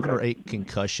 7 or 8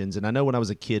 concussions. And I know when I was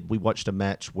a kid, we watched a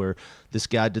match where this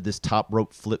guy did this top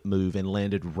rope flip move and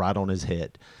landed right on his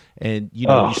head. And, you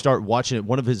start watching it.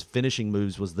 One of his finishing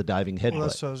moves was the diving headbutt. Well,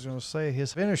 that's what I was going to say.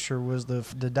 His finisher was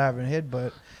the diving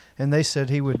headbutt. And they said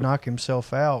he would knock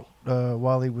himself out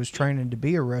while he was training to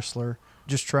be a wrestler,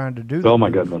 just trying to do that. Oh, my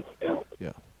goodness.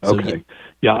 Yeah. Okay.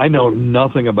 Yeah, I know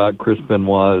nothing about Chris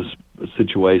Benoit's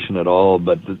situation at all,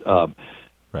 but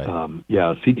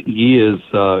CTE is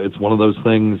it's one of those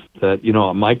things that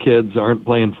my kids aren't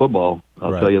playing football.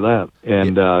 I'll tell you that.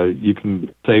 And you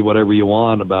can say whatever you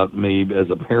want about me as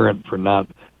a parent for not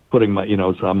putting my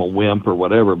so I'm a wimp or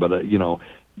whatever, but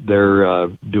they're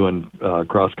doing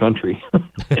cross country.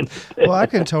 Well, I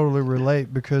can totally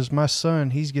relate because my son,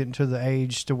 he's getting to the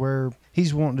age to where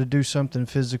he's wanting to do something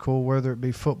physical, whether it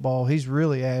be football. He's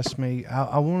really asked me,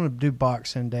 I want to do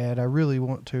boxing, Dad. I really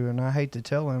want to. And I hate to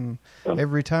tell him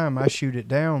every time I shoot it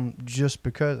down just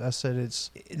because I said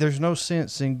there's no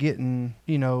sense in getting,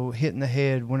 hitting the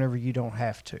head whenever you don't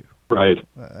have to. Right.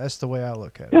 That's the way I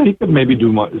look at it. Yeah, he could maybe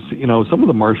do, some of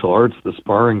the martial arts, the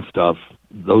sparring stuff,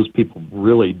 those people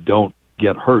really don't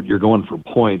get hurt. You're going for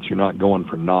points. You're not going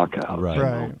for knockout.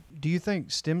 Right. Do you think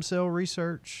stem cell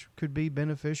research could be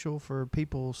beneficial for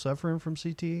people suffering from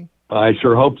CTE? I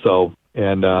sure hope so.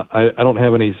 And I don't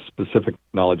have any specific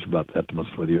knowledge about that, to be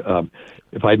honest with you.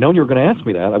 If I'd known you were going to ask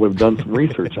me that, I would have done some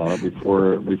research on it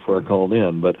before I called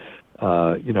in. But,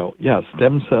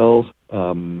 stem cells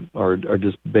are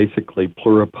just basically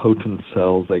pluripotent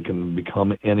cells. They can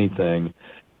become anything.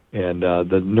 And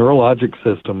the neurologic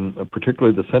system,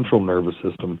 particularly the central nervous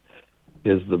system,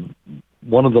 is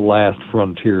one of the last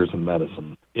frontiers in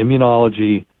medicine.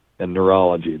 Immunology and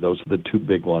neurology, those are the two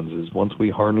big ones. Is once we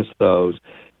harness those,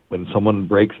 when someone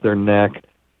breaks their neck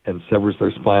and severs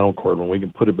their spinal cord, when we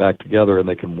can put it back together and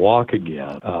they can walk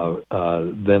again,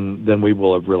 then we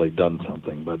will have really done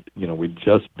something. But, we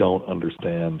just don't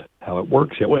understand how it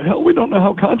works yet. Well, hell, we don't know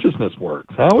how consciousness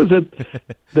works. How is it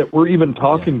that we're even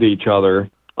talking to each other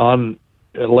on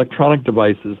electronic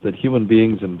devices that human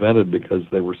beings invented because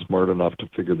they were smart enough to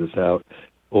figure this out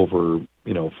over,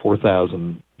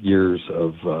 4,000 years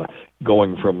of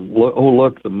going from,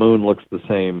 look, the moon looks the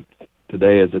same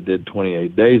today as it did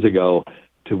 28 days ago,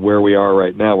 to where we are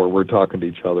right now, where we're talking to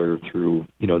each other through,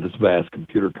 this vast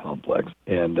computer complex.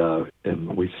 And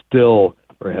we still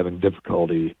are having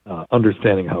difficulty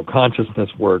understanding how consciousness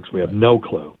works. We have no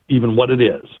clue, even what it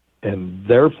is. And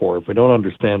therefore, if we don't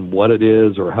understand what it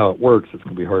is or how it works, it's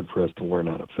going to be hard for us to learn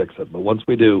how to fix it. But once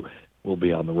we do, we'll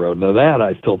be on the road. Now, that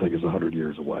I still think is 100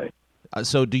 years away.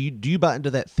 So do you buy into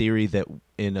that theory that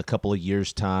in a couple of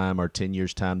years' time or 10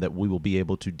 years' time that we will be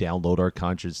able to download our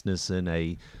consciousness in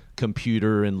a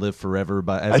computer and live forever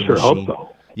as a sure machine? Hope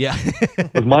so. Yeah.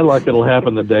 With my luck, it'll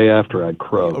happen the day after I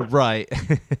croak. Right.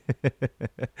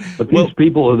 But these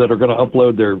people that are going to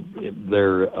upload their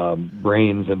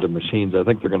brains into machines, I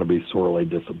think they're going to be sorely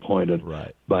disappointed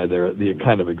by the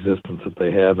kind of existence that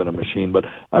they have in a machine. But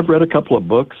I've read a couple of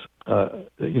books,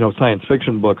 science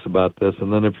fiction books about this.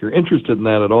 And then if you're interested in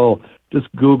that at all,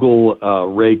 just Google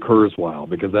Ray Kurzweil,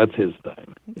 because that's his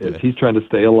thing. Okay. He's trying to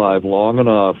stay alive long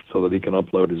enough so that he can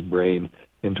upload his brain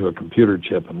into a computer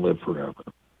chip and live forever.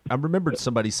 I remembered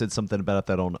somebody said something about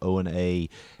that on O&A,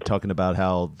 talking about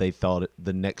how they thought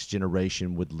the next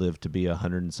generation would live to be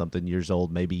 100 and something years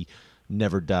old, maybe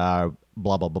never die,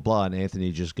 blah, blah, blah, blah. And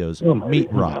Anthony just goes,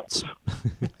 meat rots.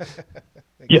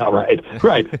 Yeah, right.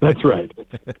 That's right.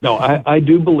 No, I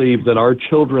do believe that our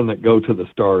children that go to the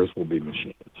stars will be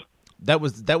machines. That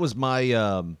was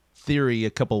my theory a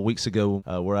couple of weeks ago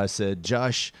where I said,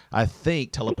 Josh, I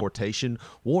think teleportation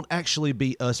won't actually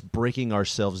be us breaking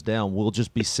ourselves down. We'll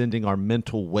just be sending our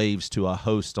mental waves to a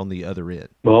host on the other end.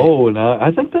 Oh, and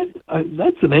I think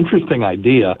that's an interesting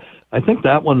idea. I think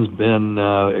that one's been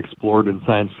explored in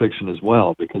science fiction as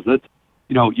well, because that's,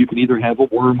 you can either have a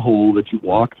wormhole that you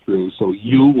walk through, so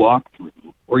you walk through,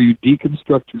 or you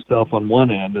deconstruct yourself on one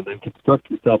end and then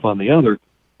construct yourself on the other,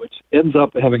 which ends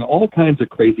up having all kinds of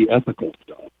crazy ethical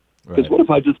stuff. Because what if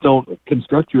I just don't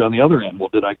construct you on the other end? Well,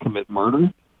 did I commit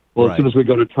murder? Well, as soon as we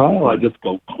go to trial, I just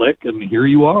go click, and here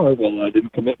you are. Well, I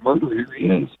didn't commit murder. Here he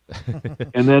is.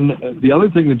 And then the other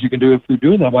thing that you can do, if you're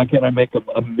doing that, why can't I make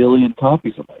a million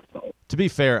copies of myself? To be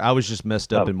fair, I was just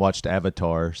messed up and watched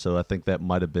Avatar, so I think that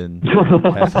might have been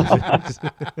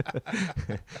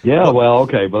Yeah, well,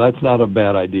 okay, but that's not a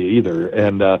bad idea either.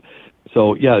 And to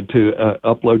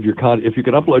upload if you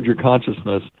can upload your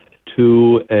consciousness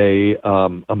to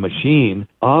a machine,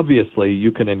 obviously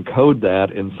you can encode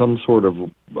that in some sort of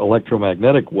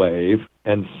electromagnetic wave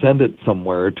and send it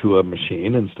somewhere to a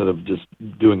machine instead of just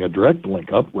doing a direct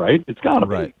link up, right? It's got to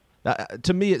be.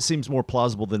 To me, it seems more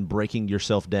plausible than breaking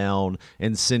yourself down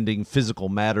and sending physical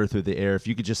matter through the air. If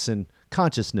you could just send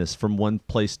consciousness from one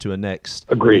place to a next.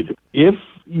 Agreed. If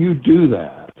you do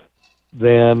that,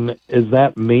 then is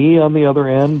that me on the other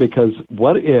end? Because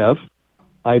what if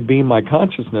I beam my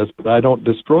consciousness, but I don't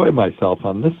destroy myself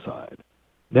on this side?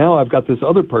 Now I've got this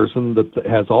other person that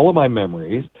has all of my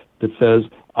memories that says,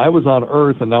 I was on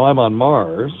Earth and now I'm on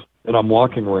Mars and I'm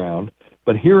walking around.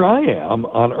 But here I am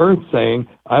on Earth saying,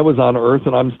 I was on Earth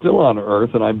and I'm still on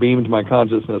Earth and I beamed my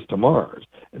consciousness to Mars.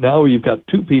 Now you've got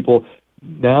two people.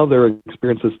 Now their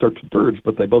experiences start to diverge,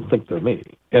 but they both think they're me.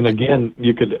 And again,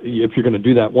 you could, if you're going to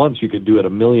do that once, you could do it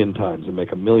 1,000,000 times and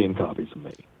make 1,000,000 copies of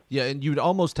me. Yeah, and you'd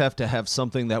almost have to have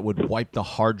something that would wipe the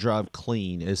hard drive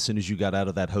clean as soon as you got out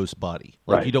of that host body.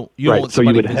 Like you don't want so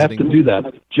you would visiting. have to do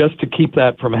that just to keep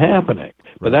that from happening.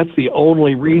 But that's the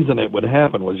only reason it would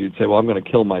happen, was you'd say, well, I'm going to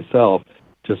kill myself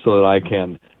just so that I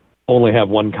can only have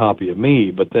one copy of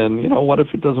me. But then, what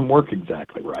if it doesn't work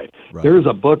exactly right? There's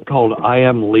a book called I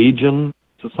Am Legion.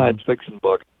 It's a science fiction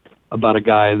book about a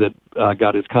guy that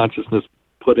got his consciousness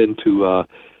put into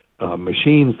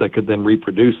machines that could then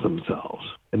reproduce themselves.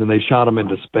 And then they shot him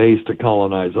into space to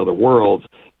colonize other worlds.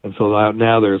 And so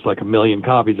now there's like 1,000,000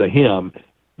 copies of him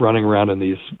running around in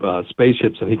these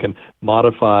spaceships, and he can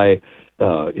modify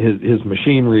his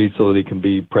machinery so that he can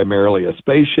be primarily a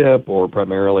spaceship or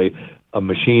primarily a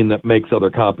machine that makes other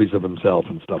copies of himself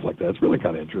and stuff like that. It's really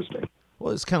kind of interesting.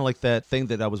 Well, it's kind of like that thing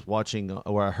that I was watching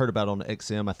or I heard about on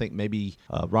XM. I think maybe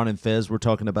Ron and Fez were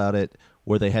talking about it,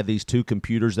 where they had these two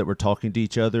computers that were talking to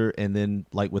each other, and then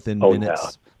like within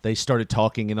minutes, they started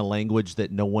talking in a language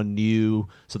that no one knew,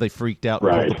 so they freaked out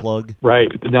and pulled the plug.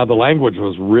 Right. Now, the language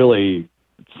was really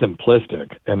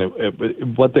simplistic, and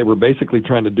what they were basically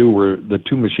trying to do were the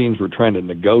two machines were trying to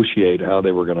negotiate how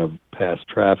they were going to pass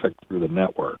traffic through the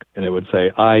network, and it would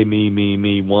say I, me,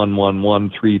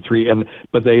 11133,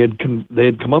 but they had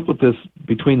come up with this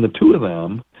between the two of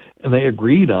them, and they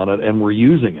agreed on it and were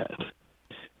using it,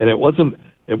 and it wasn't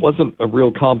a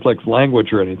real complex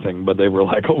language or anything, but they were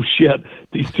like, oh shit,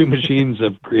 these two machines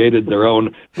have created their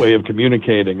own way of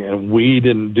communicating, and we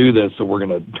didn't do this, so we're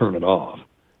going to turn it off.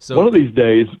 So one of these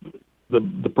days,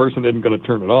 the person isn't going to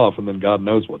turn it off, and then God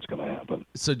knows what's going to happen.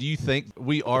 So do you think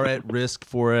we are at risk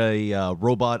for a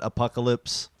robot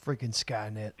apocalypse? Freaking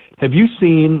Skynet. Have you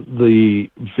seen the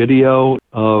video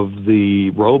of the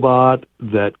robot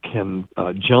that can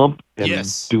jump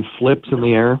and do flips in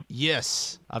the air?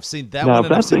 Yes, I've seen that now, one.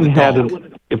 Now, if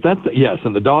that thing had, yes,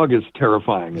 and the dog is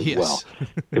terrifying as well.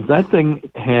 If that thing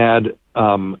had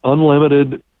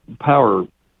unlimited power,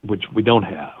 which we don't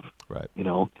have, right? You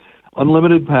know,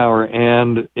 unlimited power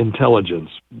and intelligence,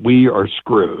 we are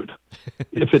screwed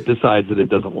if it decides that it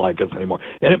doesn't like us anymore.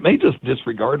 And it may just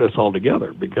disregard us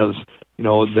altogether because, you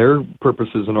know, their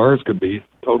purposes and ours could be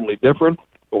totally different,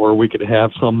 or we could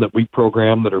have some that we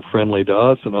program that are friendly to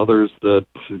us and others that,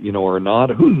 you know, are not.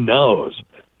 Who knows?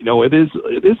 You know, it is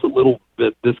a little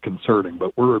bit disconcerting,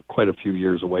 but we're quite a few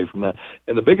years away from that.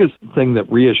 And the biggest thing that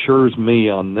reassures me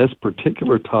on this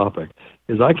particular topic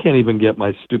is I can't even get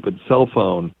my stupid cell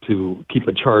phone to keep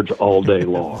a charge all day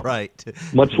long. Right.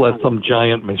 Much less some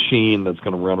giant machine that's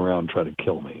going to run around and try to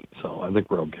kill me. So I think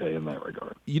we're okay in that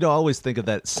regard. You know, I always think of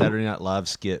that Saturday Night Live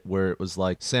skit where it was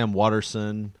like Sam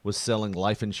Waterston was selling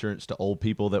life insurance to old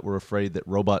people that were afraid that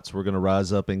robots were going to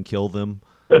rise up and kill them.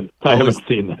 I haven't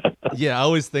seen that. Yeah, I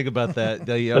always think about that.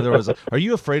 There was, are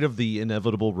you afraid of the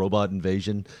inevitable robot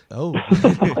invasion? Oh.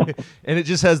 And it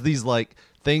just has these like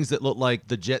things that look like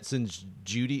the Jetsons.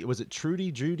 Judy, was it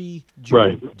Trudy? Judy?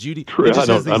 Right. Judy. I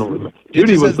don't remember.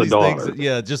 Judy was the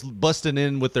daughter. Just busting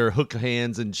in with their hook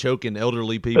hands and choking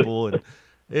elderly people, and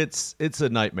it's a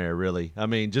nightmare, really. I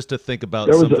mean, just to think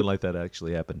about something like that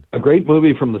actually happened. A great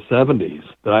movie from the 70s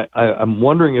that I'm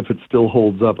wondering if it still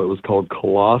holds up. It was called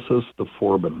Colossus: The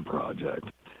Forbin Project,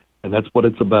 and that's what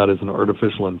it's about: is an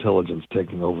artificial intelligence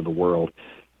taking over the world.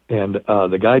 And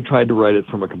the guy tried to write it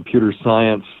from a computer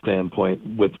science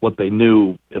standpoint with what they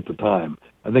knew at the time.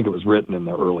 I think it was written in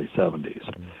the early 70s.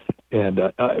 And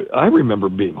I remember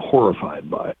being horrified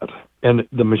by it. And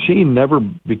the machine never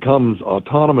becomes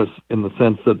autonomous in the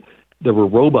sense that there were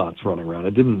robots running around.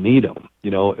 It didn't need them.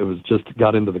 You know, it was just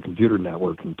got into the computer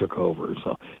network and took over.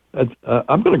 So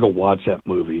I'm going to go watch that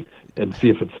movie and see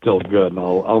if it's still good, and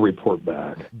I'll report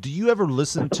back. Do you ever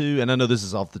listen to, and I know this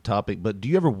is off the topic, but do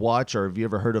you ever watch or have you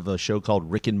ever heard of a show called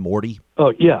Rick and Morty?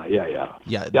 Oh, yeah.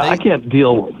 I can't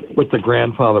deal with the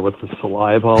grandfather with the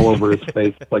saliva all over his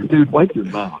face. Like, dude, wipe your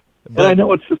mouth. And I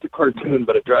know it's just a cartoon,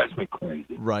 but it drives me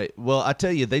crazy. Right. Well, I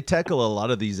tell you, they tackle a lot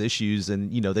of these issues,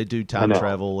 and, you know, they do time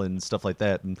travel and stuff like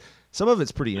that, and some of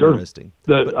it's pretty interesting.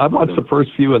 I watched the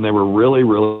first few, and they were really,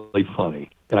 really funny.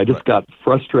 And I just got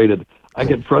frustrated. I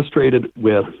get frustrated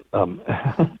with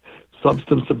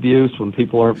substance abuse when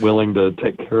people aren't willing to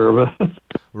take care of it.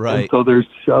 Right. And so there's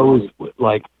shows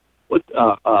like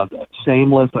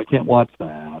Shameless. I can't watch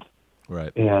that.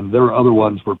 Right. And there are other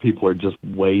ones where people are just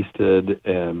wasted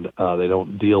and they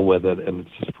don't deal with it, and it's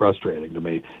just frustrating to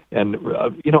me. And,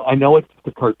 you know, I know it's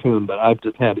a cartoon, but I've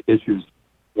just had issues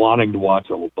wanting to watch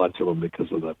a whole bunch of them because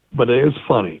of that. But it is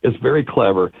funny. It's very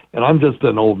clever. And I'm just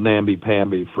an old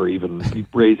namby-pamby for even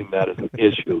raising that as an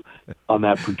issue on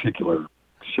that particular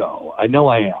show. I know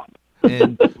I am.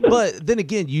 But then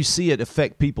again, you see it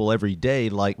affect people every day.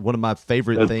 Like one of my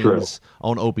favorite things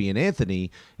on Opie and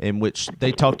Anthony, in which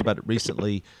they talked about it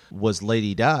recently, was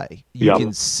Lady Di. You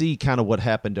can see kind of what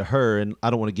happened to her, and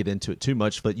I don't want to get into it too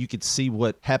much, but you could see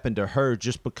what happened to her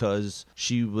just because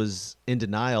she was in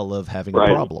denial of having a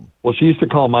problem. Well, she used to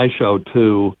call my show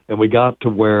too, and we got to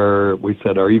where we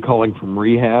said, "Are you calling from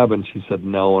rehab?" And she said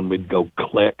no, and we'd go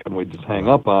click, and we'd just hang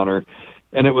up on her.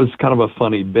 And it was kind of a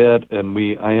funny bit, and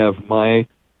I have my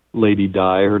Lady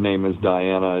Di, her name is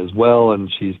Diana as well,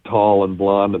 and she's tall and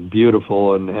blonde and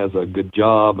beautiful and has a good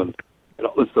job, and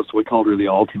all this stuff, so we called her the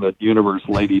alternate universe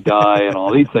Lady Di and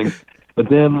all these things. But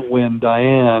then when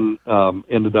Diane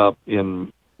ended up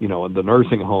in the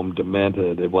nursing home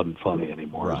demented, it wasn't funny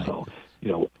anymore. Right. So,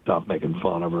 stopped making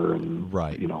fun of her, and,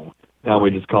 now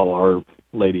we just call our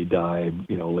Lady Di,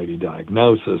 Lady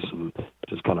Diagnosis, and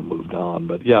just kind of moved on.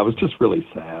 But yeah, it was just really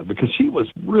sad because she was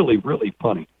really, really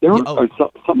funny. There are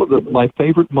some of my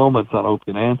favorite moments on Opie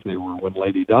and Anthony were when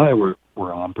Lady Di were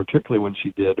on, particularly when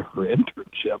she did her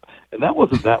internship, and that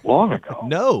wasn't that long ago.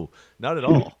 No, not at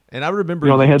all. And I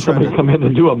remember, they had somebody come in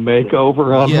and do a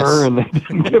makeover on her, and they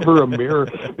didn't give her a mirror,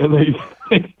 and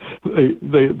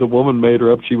the woman made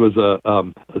her up. She was a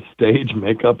stage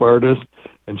makeup artist,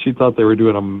 and she thought they were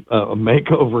doing a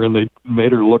makeover, and they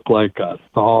made her look like a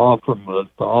Saw from the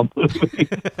Saw movie.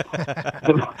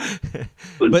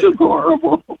 It's just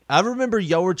horrible. I remember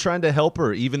y'all were trying to help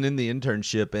her even in the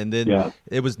internship, and then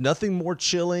it was nothing more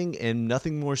chilling and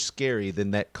nothing more scary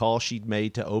than that call she'd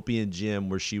made to Opie and Jim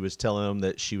where she was telling them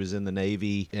that she was in the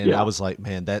Navy, and I was like,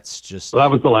 man, that's just... Well,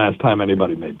 that was the last time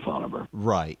anybody made fun of her.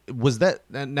 Right. Was that...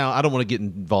 Now, I don't want to get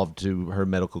involved to her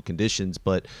medical conditions,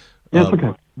 but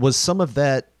okay. Was some of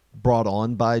that brought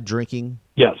on by drinking?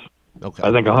 Yes. Okay.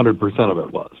 I think 100% of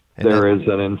it was. And there is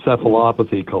an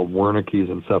encephalopathy called Wernicke's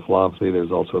encephalopathy.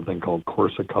 There's also a thing called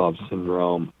Korsakoff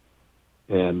syndrome.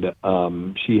 And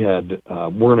she had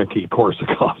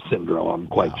Wernicke-Korsakoff syndrome, I'm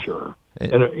quite sure.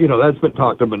 And, that's been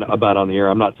talked about on the air.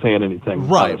 I'm not saying anything.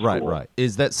 Right.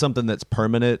 Is that something that's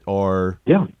permanent or?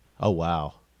 Yeah. Oh,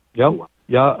 wow. Yeah.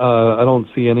 Yeah, I don't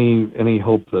see any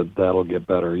hope that that'll get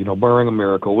better. Barring a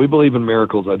miracle. We believe in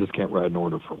miracles. I just can't write an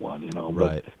order for one,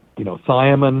 Right. But,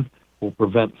 thiamine will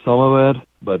prevent some of it,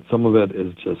 but some of it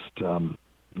is just, just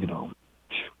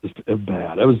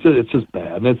bad. It's just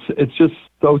bad. And it's just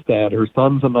so sad. Her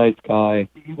son's a nice guy.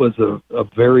 He was a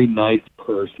very nice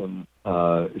person.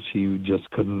 She just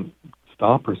couldn't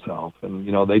stop herself. And,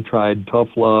 they tried tough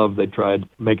love. They tried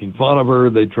making fun of her.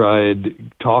 They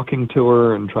tried talking to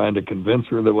her and trying to convince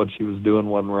her that what she was doing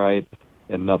wasn't right,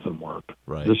 and nothing worked.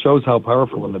 Right. It shows how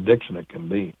powerful an addiction it can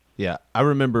be. Yeah, I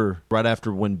remember right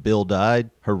after when Bill died,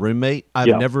 her roommate, I've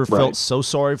never felt so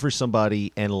sorry for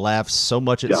somebody and laughed so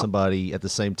much at somebody at the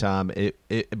same time.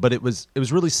 But it was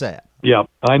really sad. Yeah,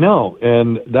 I know.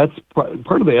 And that's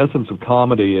part of the essence of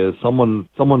comedy is someone's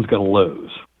going to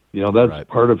lose. That's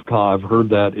part of I've heard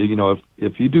that,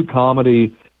 if you do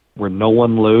comedy where no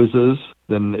one loses,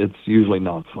 then it's usually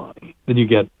not funny. Then you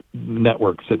get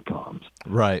network sitcoms.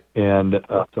 Right. And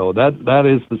so that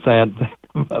is the sad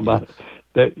thing about it.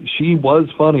 That she was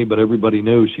funny, but everybody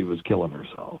knew she was killing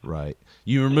herself. Right.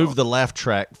 You remove the laugh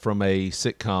track from a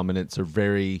sitcom, and it's a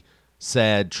very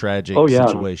sad, tragic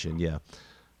situation. Yeah.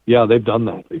 Yeah, they've done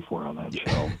that before on that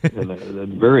show, and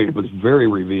it was very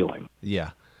revealing.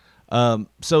 Yeah.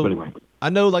 So anyway. I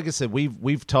know, like I said,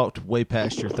 we've talked way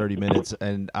past your 30 minutes,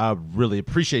 and I really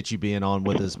appreciate you being on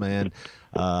with us, man.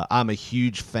 I'm a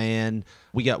huge fan.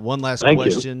 We got one last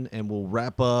question, and we'll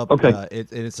wrap up. Okay. And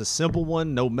it's a simple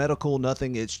one, no medical,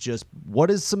 nothing. It's just, what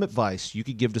is some advice you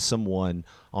could give to someone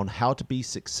on how to be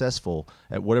successful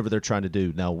at whatever they're trying to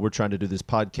do? Now, we're trying to do this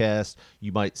podcast.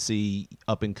 You might see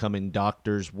up-and-coming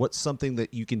doctors. What's something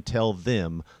that you can tell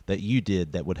them that you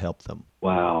did that would help them?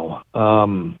 Wow.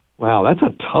 Wow, that's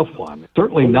a tough one.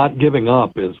 Certainly not giving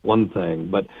up is one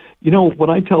thing. But, when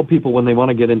I tell people when they want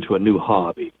to get into a new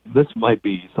hobby, this might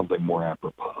be something more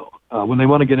apropos. When they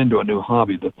want to get into a new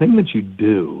hobby, the thing that you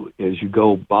do is you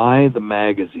go buy the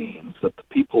magazines that the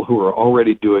people who are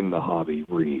already doing the hobby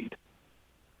read.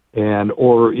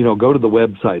 Or go to the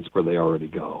websites where they already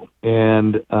go.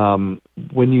 And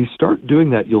when you start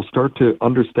doing that, you'll start to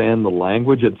understand the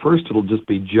language. At first, it'll just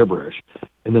be gibberish.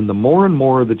 And then the more and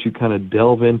more that you kind of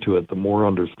delve into it, the more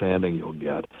understanding you'll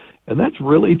get. And that's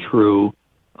really true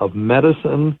of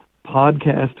medicine,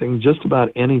 podcasting, just about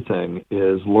anything,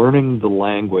 is learning the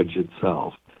language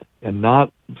itself and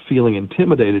not feeling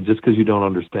intimidated just because you don't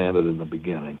understand it in the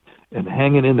beginning, and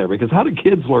hanging in there. Because how do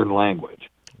kids learn language?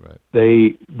 Right.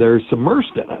 They're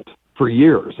submersed in it for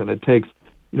years, and it takes,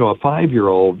 a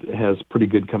 5-year-old has pretty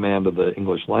good command of the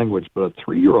English language, but a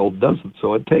 3-year-old doesn't.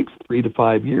 So it takes 3 to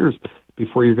 5 years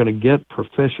before you're going to get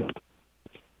proficient.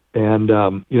 And,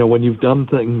 when you've done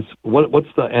things,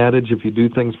 what's the adage? If you do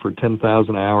things for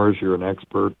 10,000 hours, you're an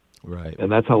expert. Right.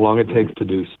 And that's how long it takes to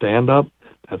do stand-up.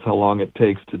 That's how long it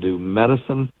takes to do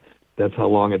medicine. That's how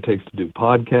long it takes to do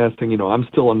podcasting. I'm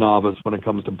still a novice when it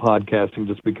comes to podcasting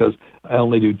just because I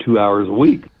only do 2 hours a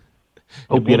week.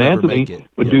 Opie and Anthony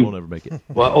won't ever make it.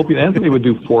 Well, Opie and Anthony would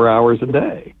do 4 hours a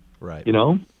day. Right.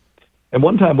 And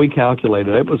one time we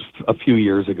calculated, it was a few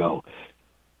years ago,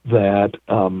 that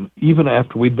even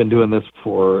after we'd been doing this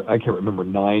for, I can't remember,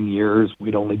 9 years,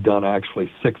 we'd only done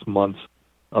actually 6 months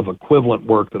of equivalent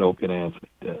work that Opie and Anthony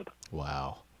did.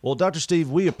 Wow. Well, Dr.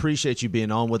 Steve, we appreciate you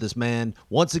being on with us, man.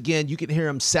 Once again, you can hear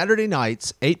him Saturday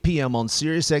nights, 8 p.m. on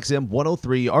SiriusXM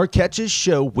 103, or catch his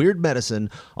show, Weird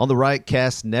Medicine, on the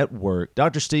Riotcast Network.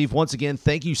 Dr. Steve, once again,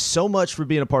 thank you so much for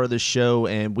being a part of this show,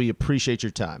 and we appreciate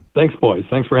your time. Thanks, boys.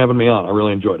 Thanks for having me on. I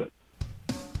really enjoyed it.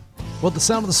 Well, the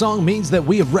sound of the song means that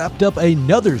we have wrapped up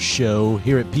another show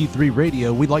here at P3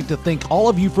 Radio. We'd like to thank all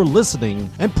of you for listening.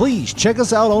 And please check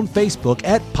us out on Facebook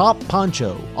at Pop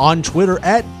Poncho, on Twitter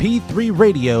at P3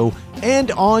 Radio,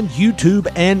 and on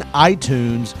YouTube and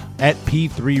iTunes at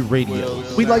P3 Radio.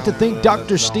 We'd like to thank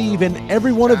Dr. Steve and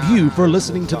every one of you for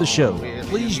listening to the show.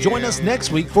 Please join us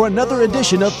next week for another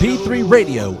edition of P3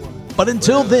 Radio. But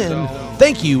until then,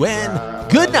 thank you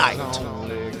and good night.